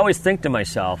 And I always think to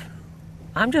myself,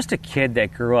 I'm just a kid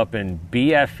that grew up in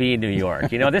BFE, New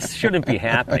York. You know, this shouldn't be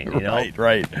happening, you know?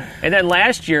 Right. And then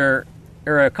last year,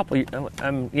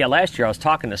 last year I was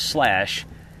talking to Slash,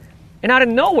 and out of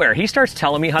nowhere, he starts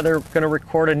telling me how they're going to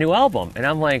record a new album. And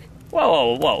I'm like,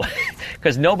 whoa.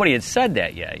 Because nobody had said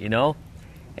that yet, you know?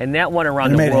 And that went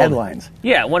around the world. It made headlines.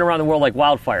 Yeah, it went around the world like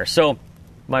wildfire. So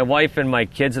my wife and my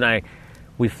kids and I,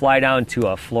 we fly down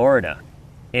to Florida,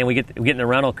 and we get in the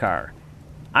rental car.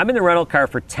 I'm in the rental car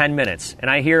for 10 minutes, and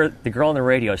I hear the girl on the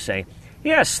radio say,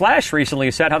 yeah, Slash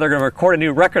recently said how they're going to record a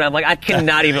new record. I'm like, I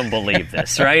cannot even believe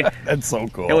this, right? That's so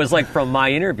cool. It was like from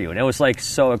my interview, and it was like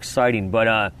so exciting.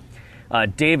 But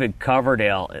David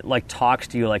Coverdale, like, talks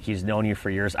to you like he's known you for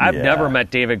years. I've never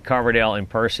met David Coverdale in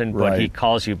person, but he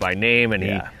calls you by name,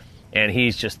 and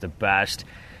he's just the best.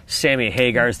 Sammy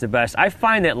Hagar's the best. I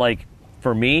find that, like,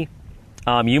 for me,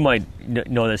 you might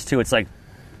know this too, it's like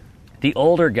the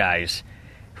older guys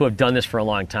who have done this for a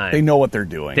long time. They know what they're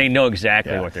doing. They know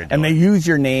exactly what they're doing. And they use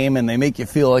your name, and they make you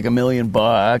feel like $1 million.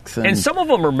 And some of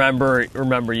them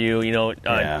remember you, you know,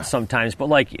 sometimes. But,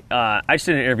 like, I just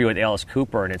did an interview with Alice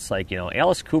Cooper, and it's like, you know,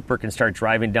 Alice Cooper can start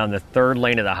driving down the 3rd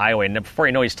lane of the highway, and before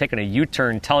you know, he's taking a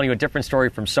U-turn, telling you a different story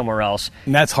from somewhere else.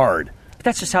 And that's hard. But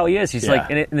that's just how he is. He's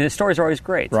like, and the stories are always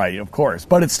great. Right, of course.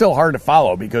 But it's still hard to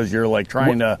follow because you're like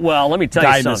trying to let me tell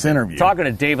you something. This interview. Talking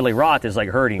to David Lee Roth is like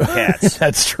herding cats.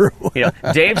 That's true. You know,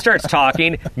 Dave starts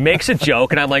talking, makes a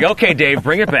joke, and I'm like, okay, Dave,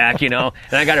 bring it back, you know.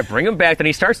 And I got to bring him back. Then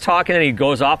he starts talking, and he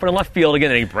goes off in the left field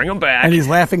again, and he bring him back. And he's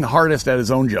laughing the hardest at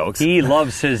his own jokes. He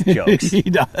loves his jokes. He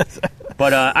does.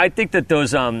 But I think that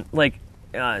those,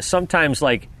 sometimes,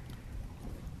 like,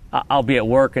 I'll be at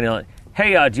work, and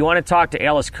hey, do you want to talk to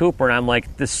Alice Cooper? And I'm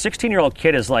like, this 16-year-old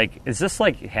kid is like, is this,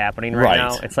 like, happening right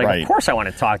now? It's like, of course I want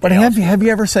to talk to Alice. But have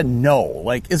you ever said no?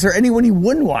 Like, is there anyone you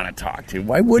wouldn't want to talk to?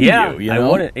 Why wouldn't you? You know?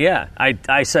 I wouldn't. Yeah,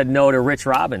 I said no to Rich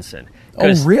Robinson.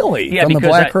 Oh, really? Yeah, from the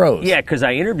Black Crowes? Yeah, because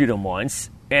I interviewed him once,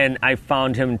 and I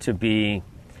found him to be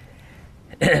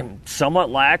somewhat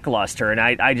lackluster, and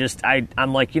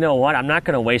I'm like, you know what? I'm not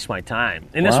going to waste my time.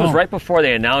 And this was right before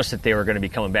they announced that they were going to be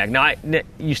coming back. Now,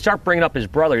 you start bringing up his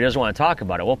brother. He doesn't want to talk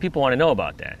about it. Well, people want to know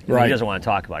about that. He doesn't want to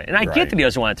talk about it. And I get that he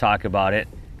doesn't want to talk about it.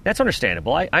 That's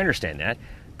understandable. I understand that.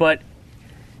 But,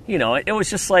 you know, it was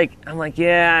just like, I'm like,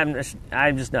 I'm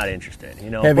just not interested. You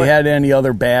know. Have you had any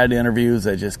other bad interviews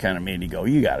that just kind of made you go,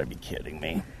 you got to be kidding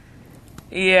me?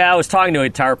 Yeah, I was talking to a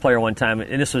guitar player one time,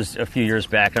 and this was a few years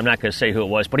back. I'm not going to say who it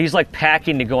was, but he's like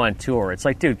packing to go on tour. It's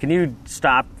like, dude, can you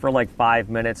stop for like 5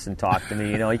 minutes and talk to me?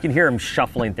 You know, you can hear him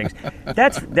shuffling things.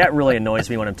 That really annoys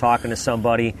me when I'm talking to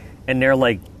somebody and they're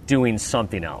like doing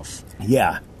something else.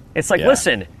 Yeah. It's like,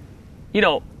 listen, you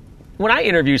know, when I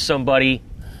interview somebody,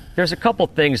 there's a couple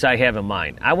things I have in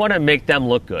mind. I want to make them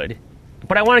look good,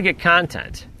 but I want to get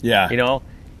content. Yeah. You know,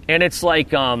 and it's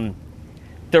like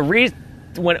the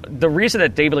reason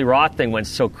that David Lee Roth thing went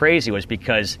so crazy was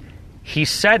because he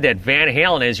said that Van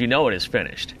Halen, as you know it, is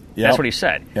finished. Yep. That's what he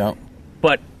said. Yep.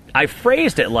 But I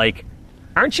phrased it like,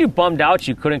 aren't you bummed out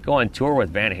you couldn't go on tour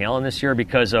with Van Halen this year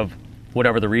because of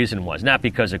whatever the reason was? Not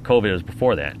because of COVID, it was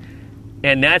before that.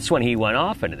 And that's when he went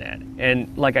off into that.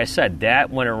 And like I said,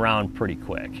 that went around pretty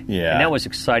quick. Yeah. And that was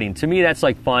exciting. To me, that's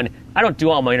like fun. I don't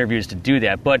do all my interviews to do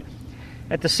that, but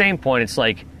at the same point, it's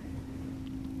like,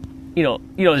 you know,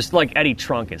 there's like Eddie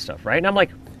Trunk and stuff, right? And I'm like...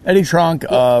 Eddie Trunk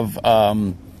of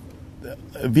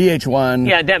VH1.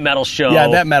 Yeah, that metal show. Yeah,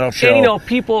 that metal show. And, you know,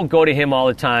 people go to him all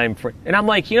the time. And I'm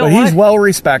like, you know but what? He's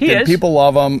well-respected. He is. People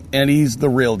love him, and he's the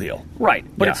real deal. Right.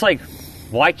 But it's like,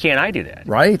 why can't I do that?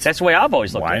 Right. That's the way I've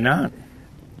always looked at it. Why not?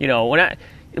 You know,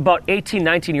 about 18,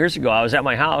 19 years ago, I was at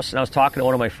my house, and I was talking to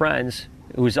one of my friends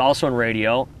who was also in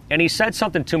radio, and he said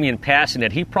something to me in passing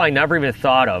that he probably never even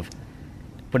thought of,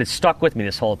 but it stuck with me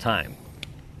this whole time.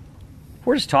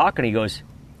 We're just talking. He goes,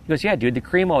 yeah, dude, the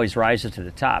cream always rises to the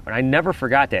top. And I never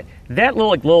forgot that. That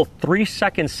little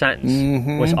 3-second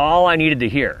sentence was all I needed to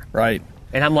hear. Right.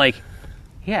 And I'm like,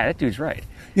 yeah, that dude's right.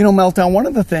 You know, Meltdown, one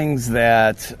of the things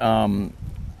that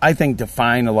I think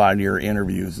define a lot of your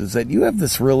interviews is that you have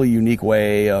this really unique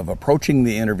way of approaching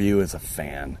the interview as a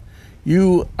fan.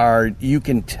 You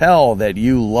can tell that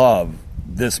you love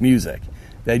this music,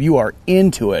 that you are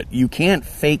into it. You can't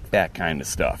fake that kind of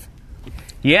stuff.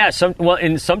 Yeah,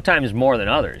 and sometimes more than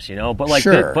others, you know. But like,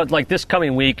 sure. This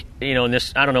coming week, you know, and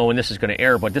this, I don't know when this is going to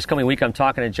air, but this coming week I'm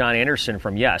talking to John Anderson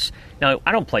from Yes. Now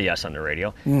I don't play Yes on the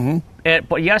radio,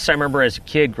 but Yes, I remember as a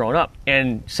kid growing up,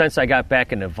 and since I got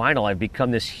back into vinyl, I've become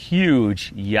this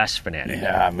huge Yes fanatic.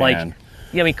 Yeah, man. Like,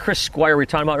 yeah, I mean, Chris Squire, we were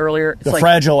talking about earlier. It's the like,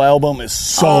 Fragile album is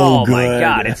so good. Oh my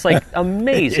God, it's like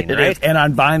amazing, right? And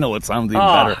on vinyl, it sounds even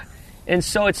better. And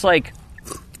so it's like,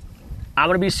 I'm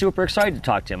going to be super excited to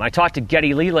talk to him. I talked to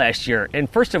Geddy Lee last year, and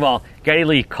first of all, Geddy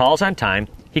Lee calls on time.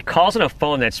 He calls on a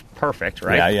phone that's perfect,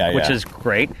 right? Yeah. Which is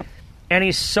great. And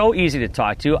he's so easy to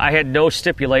talk to. I had no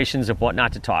stipulations of what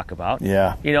not to talk about.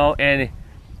 Yeah. You know, and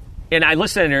I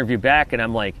listened to the interview back, and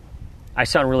I'm like, I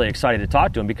sound really excited to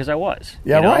talk to him because I was.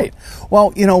 Yeah, you know? right.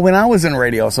 Well, you know, when I was in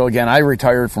radio, so again, I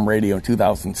retired from radio in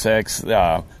 2006.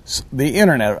 The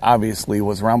internet obviously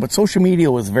was around, but social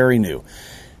media was very new.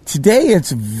 Today,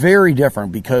 it's very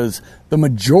different because the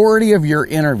majority of your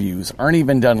interviews aren't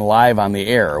even done live on the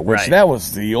air, which that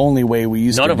was the only way we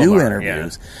used to do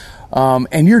interviews. Yeah.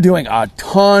 And you're doing a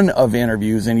ton of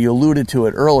interviews, and you alluded to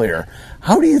it earlier.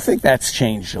 How do you think that's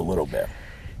changed a little bit?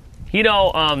 You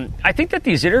know, I think that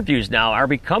these interviews now are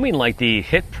becoming like the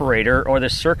Hit Parader or the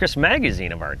Circus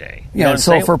Magazine of our day. You know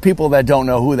so for people that don't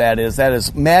know who that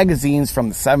is magazines from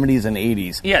the 70s and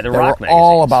 80s. Yeah, the that rock were magazines.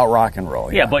 all about rock and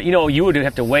roll. Yeah, but, you know, you would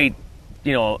have to wait,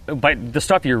 you know, but the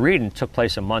stuff you're reading took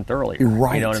place a month earlier.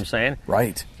 Right. You know what I'm saying?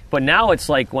 Right. But now it's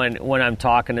like when I'm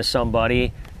talking to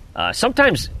somebody,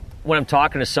 sometimes when I'm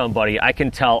talking to somebody, I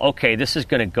can tell, okay, this is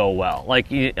going to go well. Like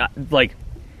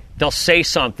they'll say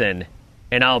something,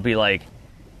 and I'll be like,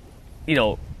 you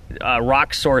know,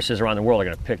 rock sources around the world are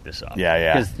going to pick this up.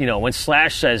 Yeah. Because, you know, when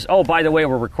Slash says, oh, by the way,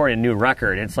 we're recording a new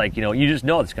record, it's like, you know, you just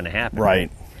know it's going to happen.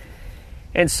 Right.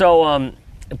 And so,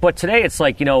 but today it's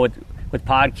like, you know, with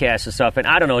podcasts and stuff, and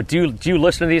I don't know, do you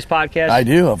listen to these podcasts? I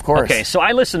do, of course. Okay, so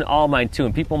I listen to all mine too,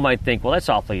 and people might think, well, that's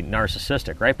awfully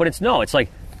narcissistic, right? But it's like,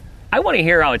 I want to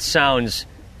hear how it sounds.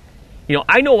 You know,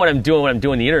 I know what I'm doing when I'm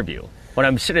doing the interview, when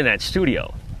I'm sitting in that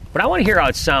studio. But I want to hear how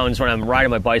it sounds when I'm riding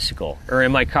my bicycle or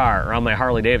in my car or on my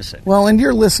Harley Davidson. Well, and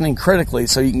you're listening critically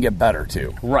so you can get better,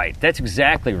 too. Right. That's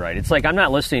exactly right. It's like I'm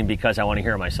not listening because I want to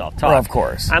hear myself talk. Well, of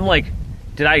course. I'm like,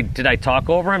 did I talk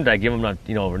over him? Did I give him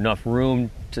enough room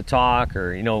to talk?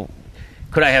 Or, you know,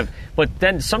 could I have... But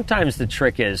then sometimes the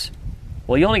trick is,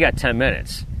 well, you only got 10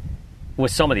 minutes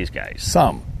with some of these guys.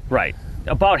 Some. Right.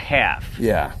 About half.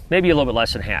 Yeah. Maybe a little bit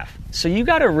less than half. So you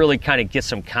got to really kind of get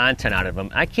some content out of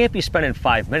them. I can't be spending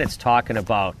 5 minutes talking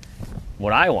about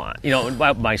what I want, you know,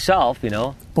 about myself, you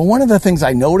know. But one of the things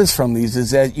I notice from these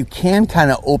is that you can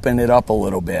kind of open it up a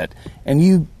little bit, and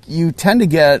you tend to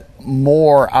get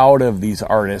more out of these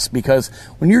artists because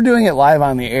when you're doing it live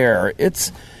on the air,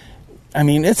 I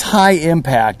mean, it's high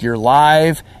impact. You're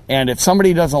live, and if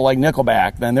somebody doesn't like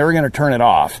Nickelback, then they're going to turn it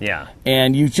off. Yeah.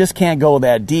 And you just can't go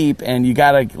that deep, and you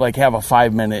got to like have a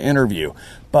 5-minute interview.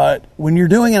 But when you're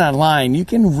doing it online, you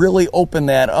can really open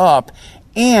that up,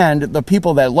 and the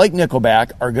people that like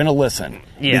Nickelback are going to listen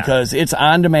because it's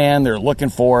on demand. They're looking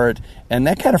for it, and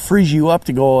that kind of frees you up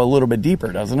to go a little bit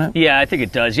deeper, doesn't it? Yeah, I think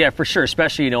it does. Yeah, for sure.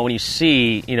 Especially when you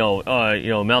see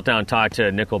Meltdown talk to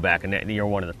Nickelback, and you're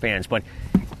one of the fans. But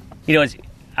you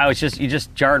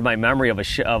just jarred my memory of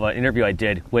an interview I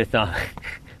did with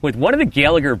with one of the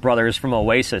Gallagher brothers from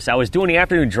Oasis. I was doing the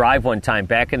afternoon drive one time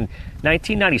back in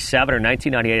 1997 or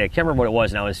 1998. I can't remember what it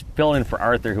was, and I was filling in for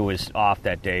Arthur, who was off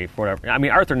that day. For whatever. I mean,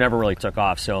 Arthur never really took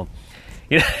off, so.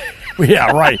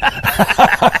 Yeah, right.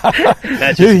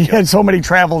 You had so many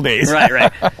travel days.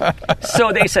 Right.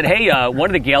 So they said, hey,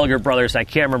 one of the Gallagher brothers, I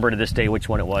can't remember to this day which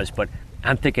one it was, but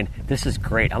I'm thinking, this is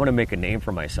great. I'm going to make a name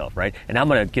for myself, right? And I'm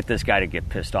going to get this guy to get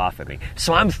pissed off at me.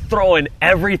 So I'm throwing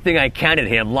everything I can at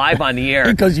him live on the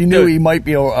air. Because you knew he might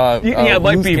be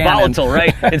might be volatile,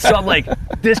 right? And so I'm like,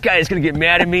 this guy is going to get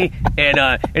mad at me,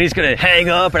 and he's going to hang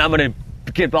up, and I'm going to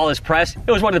get all this press. It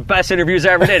was one of the best interviews I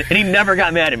ever did, and he never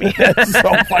got mad at me. That's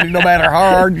so funny, no matter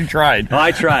how hard you tried. Oh,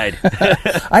 I tried.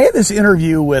 I had this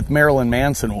interview with Marilyn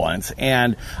Manson once,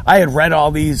 and I had read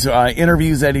all these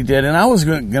interviews that he did, and I was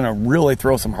going to really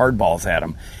throw some hardballs at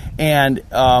him. And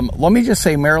let me just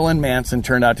say, Marilyn Manson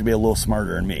turned out to be a little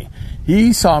smarter than me.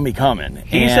 He saw me coming.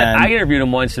 He said, I interviewed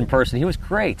him once in person. He was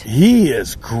great. He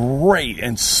is great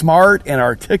and smart and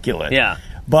articulate. Yeah.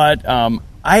 But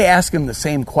I asked him the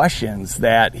same questions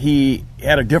that he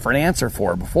had a different answer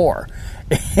for before.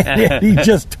 And he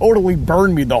just totally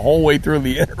burned me the whole way through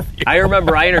the interview. I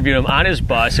remember I interviewed him on his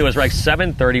bus. It was like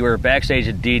 7:30. We were backstage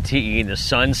at DTE, and the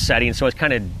sun's setting, so it's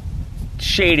kind of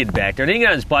shaded back there. Then you get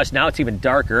on his bus. Now it's even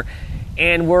darker.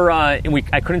 And I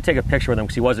couldn't take a picture with him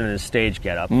because he wasn't in his stage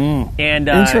getup. And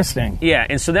interesting. Yeah,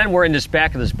 and so then we're in this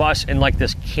back of this bus, and like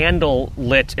this candle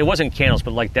lit. It wasn't candles,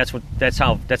 but like that's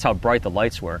how bright the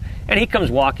lights were. And he comes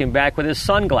walking back with his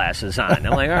sunglasses on.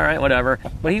 I'm like, all right, whatever.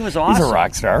 But he was awesome. He's a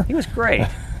rock star. He was great.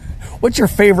 What's your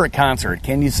favorite concert?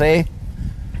 Can you say?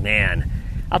 Man,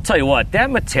 I'll tell you what. That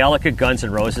Metallica Guns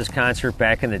N' Roses concert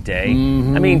back in the day.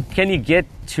 I mean, can you get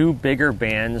two bigger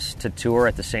bands to tour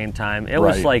at the same time? It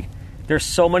was like. There's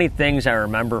so many things I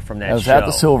remember from that show. I was at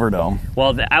the Silverdome.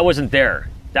 Well, I wasn't there.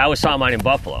 I saw mine in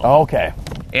Buffalo. Oh, okay.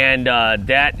 And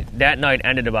that night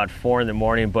ended about 4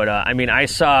 a.m. But I mean, I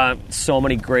saw so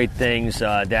many great things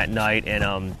that night, and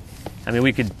I mean,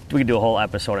 we could do a whole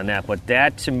episode on that. But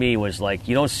that to me was like,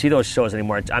 you don't see those shows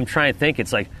anymore. I'm trying to think.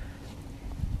 It's like,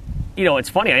 it's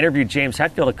funny. I interviewed James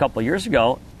Hetfield a couple of years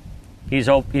ago. He's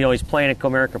playing at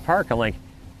Comerica Park. I'm like.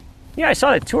 Yeah, I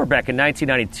saw that tour back in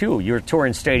 1992. You were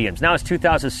touring stadiums. Now it's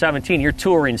 2017. You're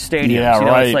touring stadiums. Yeah,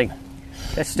 right. It's like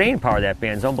that staying power of that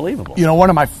band's unbelievable. One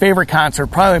of my favorite concerts,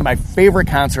 probably my favorite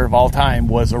concert of all time,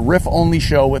 was a riff-only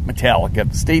show with Metallica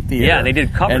at the State Theater. Yeah, they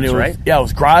did covers, right? Yeah, it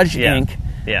was Garage Inc.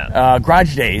 Yeah.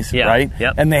 Garage Days, right?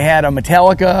 Yep. And they had a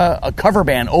Metallica cover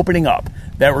band opening up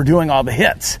that were doing all the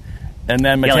hits. And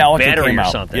then Metallica came out.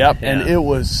 Or something. Yep, yeah. And it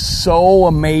was so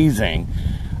amazing.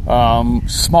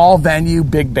 Small venue,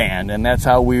 big band, and that's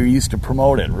how we used to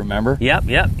promote it, remember? Yep.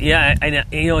 Yeah, and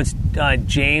it's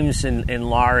James and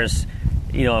Lars,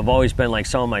 have always been like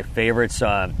some of my favorites.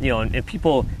 And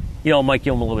people, might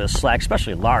give them a little bit of slack,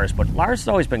 especially Lars, but Lars has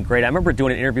always been great. I remember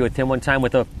doing an interview with him one time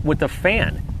with the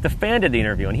fan. The fan did the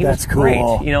interview, and he was great.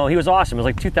 Cool. He was awesome. It was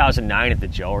like 2009 at the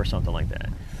Joe or something like that.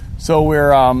 So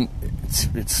we're,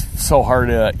 it's so hard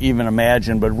to even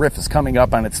imagine, but RIF is coming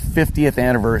up on its 50th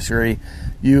anniversary.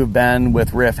 You have been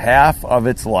with RIF half of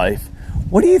its life.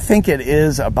 What do you think it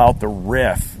is about the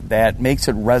RIF that makes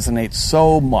it resonate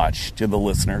so much to the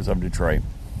listeners of Detroit?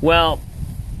 Well,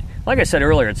 like I said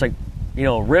earlier, it's like,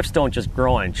 riffs don't just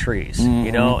grow on trees,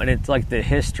 and it's like the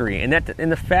history and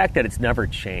the fact that it's never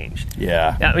changed.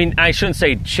 Yeah. I mean, I shouldn't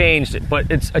say changed,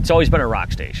 but it's always been a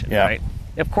rock station, yeah. Right?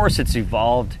 Of course, it's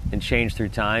evolved and changed through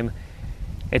time.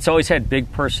 It's always had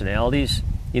big personalities,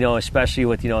 especially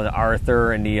with, the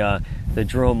Arthur and the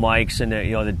Drew Mikes and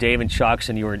the Dave and Chucks,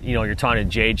 and you're talking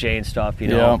to JJ and stuff,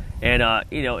 Yeah. And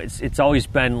it's always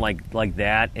been like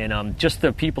that, and just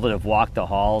the people that have walked the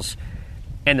halls,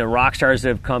 and the rock stars that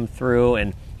have come through,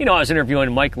 and I was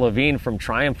interviewing Mike Levine from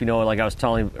Triumph, like I was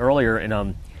telling earlier,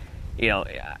 and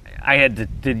I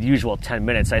had the usual 10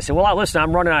 minutes. I said, well, listen,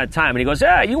 I'm running out of time. And he goes,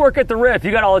 yeah, you work at the RIF. You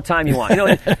got all the time you want.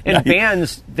 And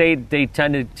bands, they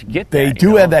tended to get that. They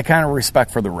do have that kind of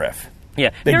respect for the RIF.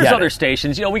 Yeah. There's other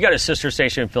stations. We got a sister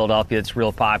station in Philadelphia that's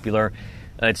real popular.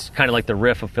 It's kind of like the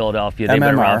RIF of Philadelphia. They've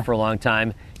been around for a long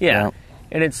time. Yeah.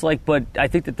 And it's like, but I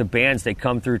think that the bands, they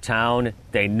come through town,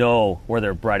 they know where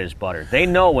their bread is buttered. They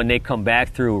know when they come back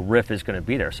through, RIF is going to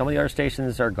be there. Some of the other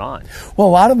stations are gone. Well, a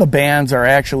lot of the bands are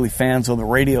actually fans of the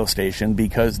radio station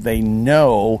because they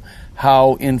know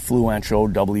how influential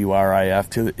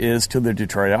WRIF is to the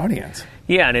Detroit audience.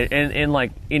 Yeah, and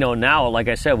like, you know, now, like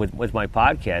I said, with my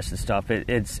podcast and stuff,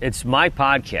 it's my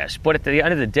podcast. But at the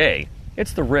end of the day,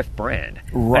 it's the RIF brand.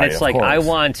 Right, and it's like,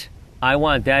 course. I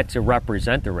want that to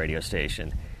represent the radio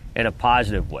station in a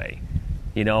positive way,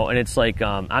 you know. And it's like,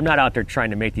 I'm not out there trying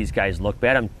to make these guys look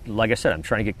bad. Like I said, I'm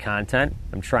trying to get content.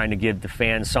 I'm trying to give the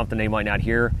fans something they might not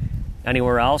hear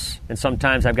anywhere else. And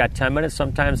sometimes I've got 10 minutes,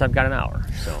 sometimes I've got an hour.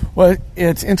 So, well,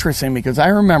 it's interesting because I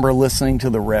remember listening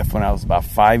to the RIF when I was about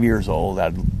 5 years old.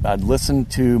 I'd listen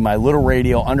to my little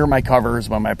radio under my covers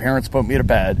when my parents put me to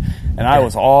bed, and I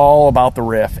was all about the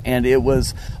RIF. And it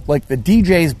was like the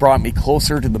DJs brought me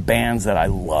closer to the bands that I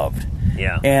loved.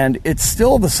 Yeah. And it's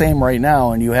still the same right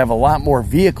now, and you have a lot more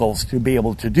vehicles to be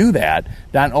able to do that.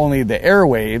 Not only the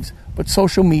airwaves, but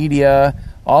social media,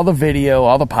 all the video,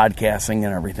 all the podcasting,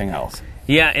 and everything else.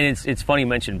 Yeah, and it's funny you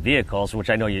mentioned vehicles, which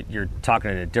I know you're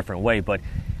talking in a different way, but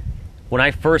when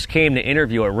I first came to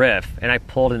interview at RIF, and I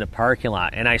pulled in the parking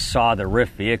lot, and I saw the RIF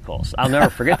vehicles, I'll never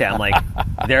forget that. I'm like,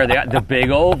 they're the big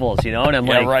ovals, you know, and I'm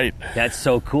like, right. That's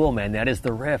so cool, man. That is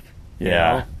the RIF. Yeah.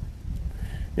 You know?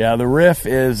 Yeah, the RIF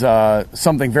is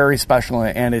something very special,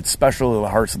 and it's special to the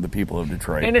hearts of the people of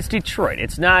Detroit. And it's Detroit.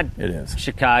 It's not It is.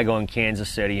 Chicago and Kansas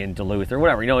City and Duluth or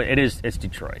whatever. You know, it's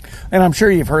Detroit. And I'm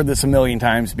sure you've heard this a million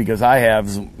times because I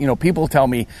have. You know, people tell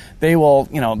me they'll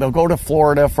go to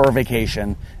Florida for a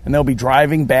vacation, and they'll be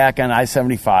driving back on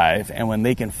I-75, and when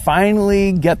they can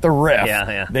finally get the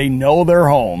RIF, they know they're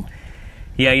home.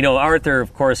 Yeah, you know, Arthur,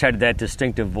 of course, had that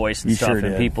distinctive voice and He stuff, sure and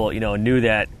did. people, you know, knew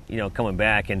that, you know, coming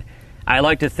back. And I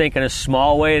like to think in a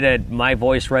small way that my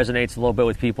voice resonates a little bit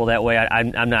with people that way.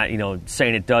 I'm not, you know,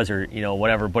 saying it does or, you know,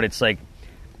 whatever, but it's like,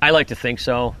 I like to think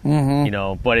so, you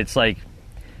know, but it's like,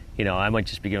 you know, I might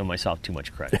just be giving myself too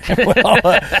much credit. Well,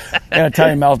 I gotta tell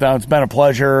you, Meltdown, it's been a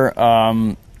pleasure.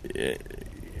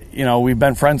 You know, we've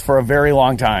been friends for a very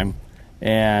long time,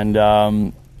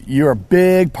 and you're a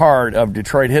big part of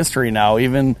Detroit history now,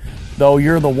 even though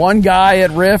you're the one guy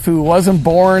at RIF who wasn't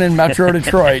born in Metro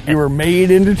Detroit. You were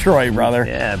made in Detroit, brother.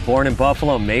 Yeah, born in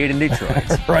Buffalo, made in Detroit.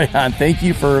 Right on. Thank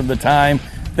you for the time.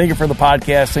 Thank you for the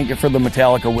podcast. Thank you for the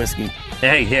Metallica whiskey.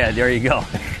 Hey, yeah, there you go. All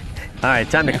right,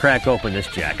 time to crack open this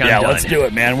Jack. I'm done. Let's do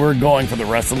it, man. We're going for the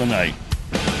rest of the night.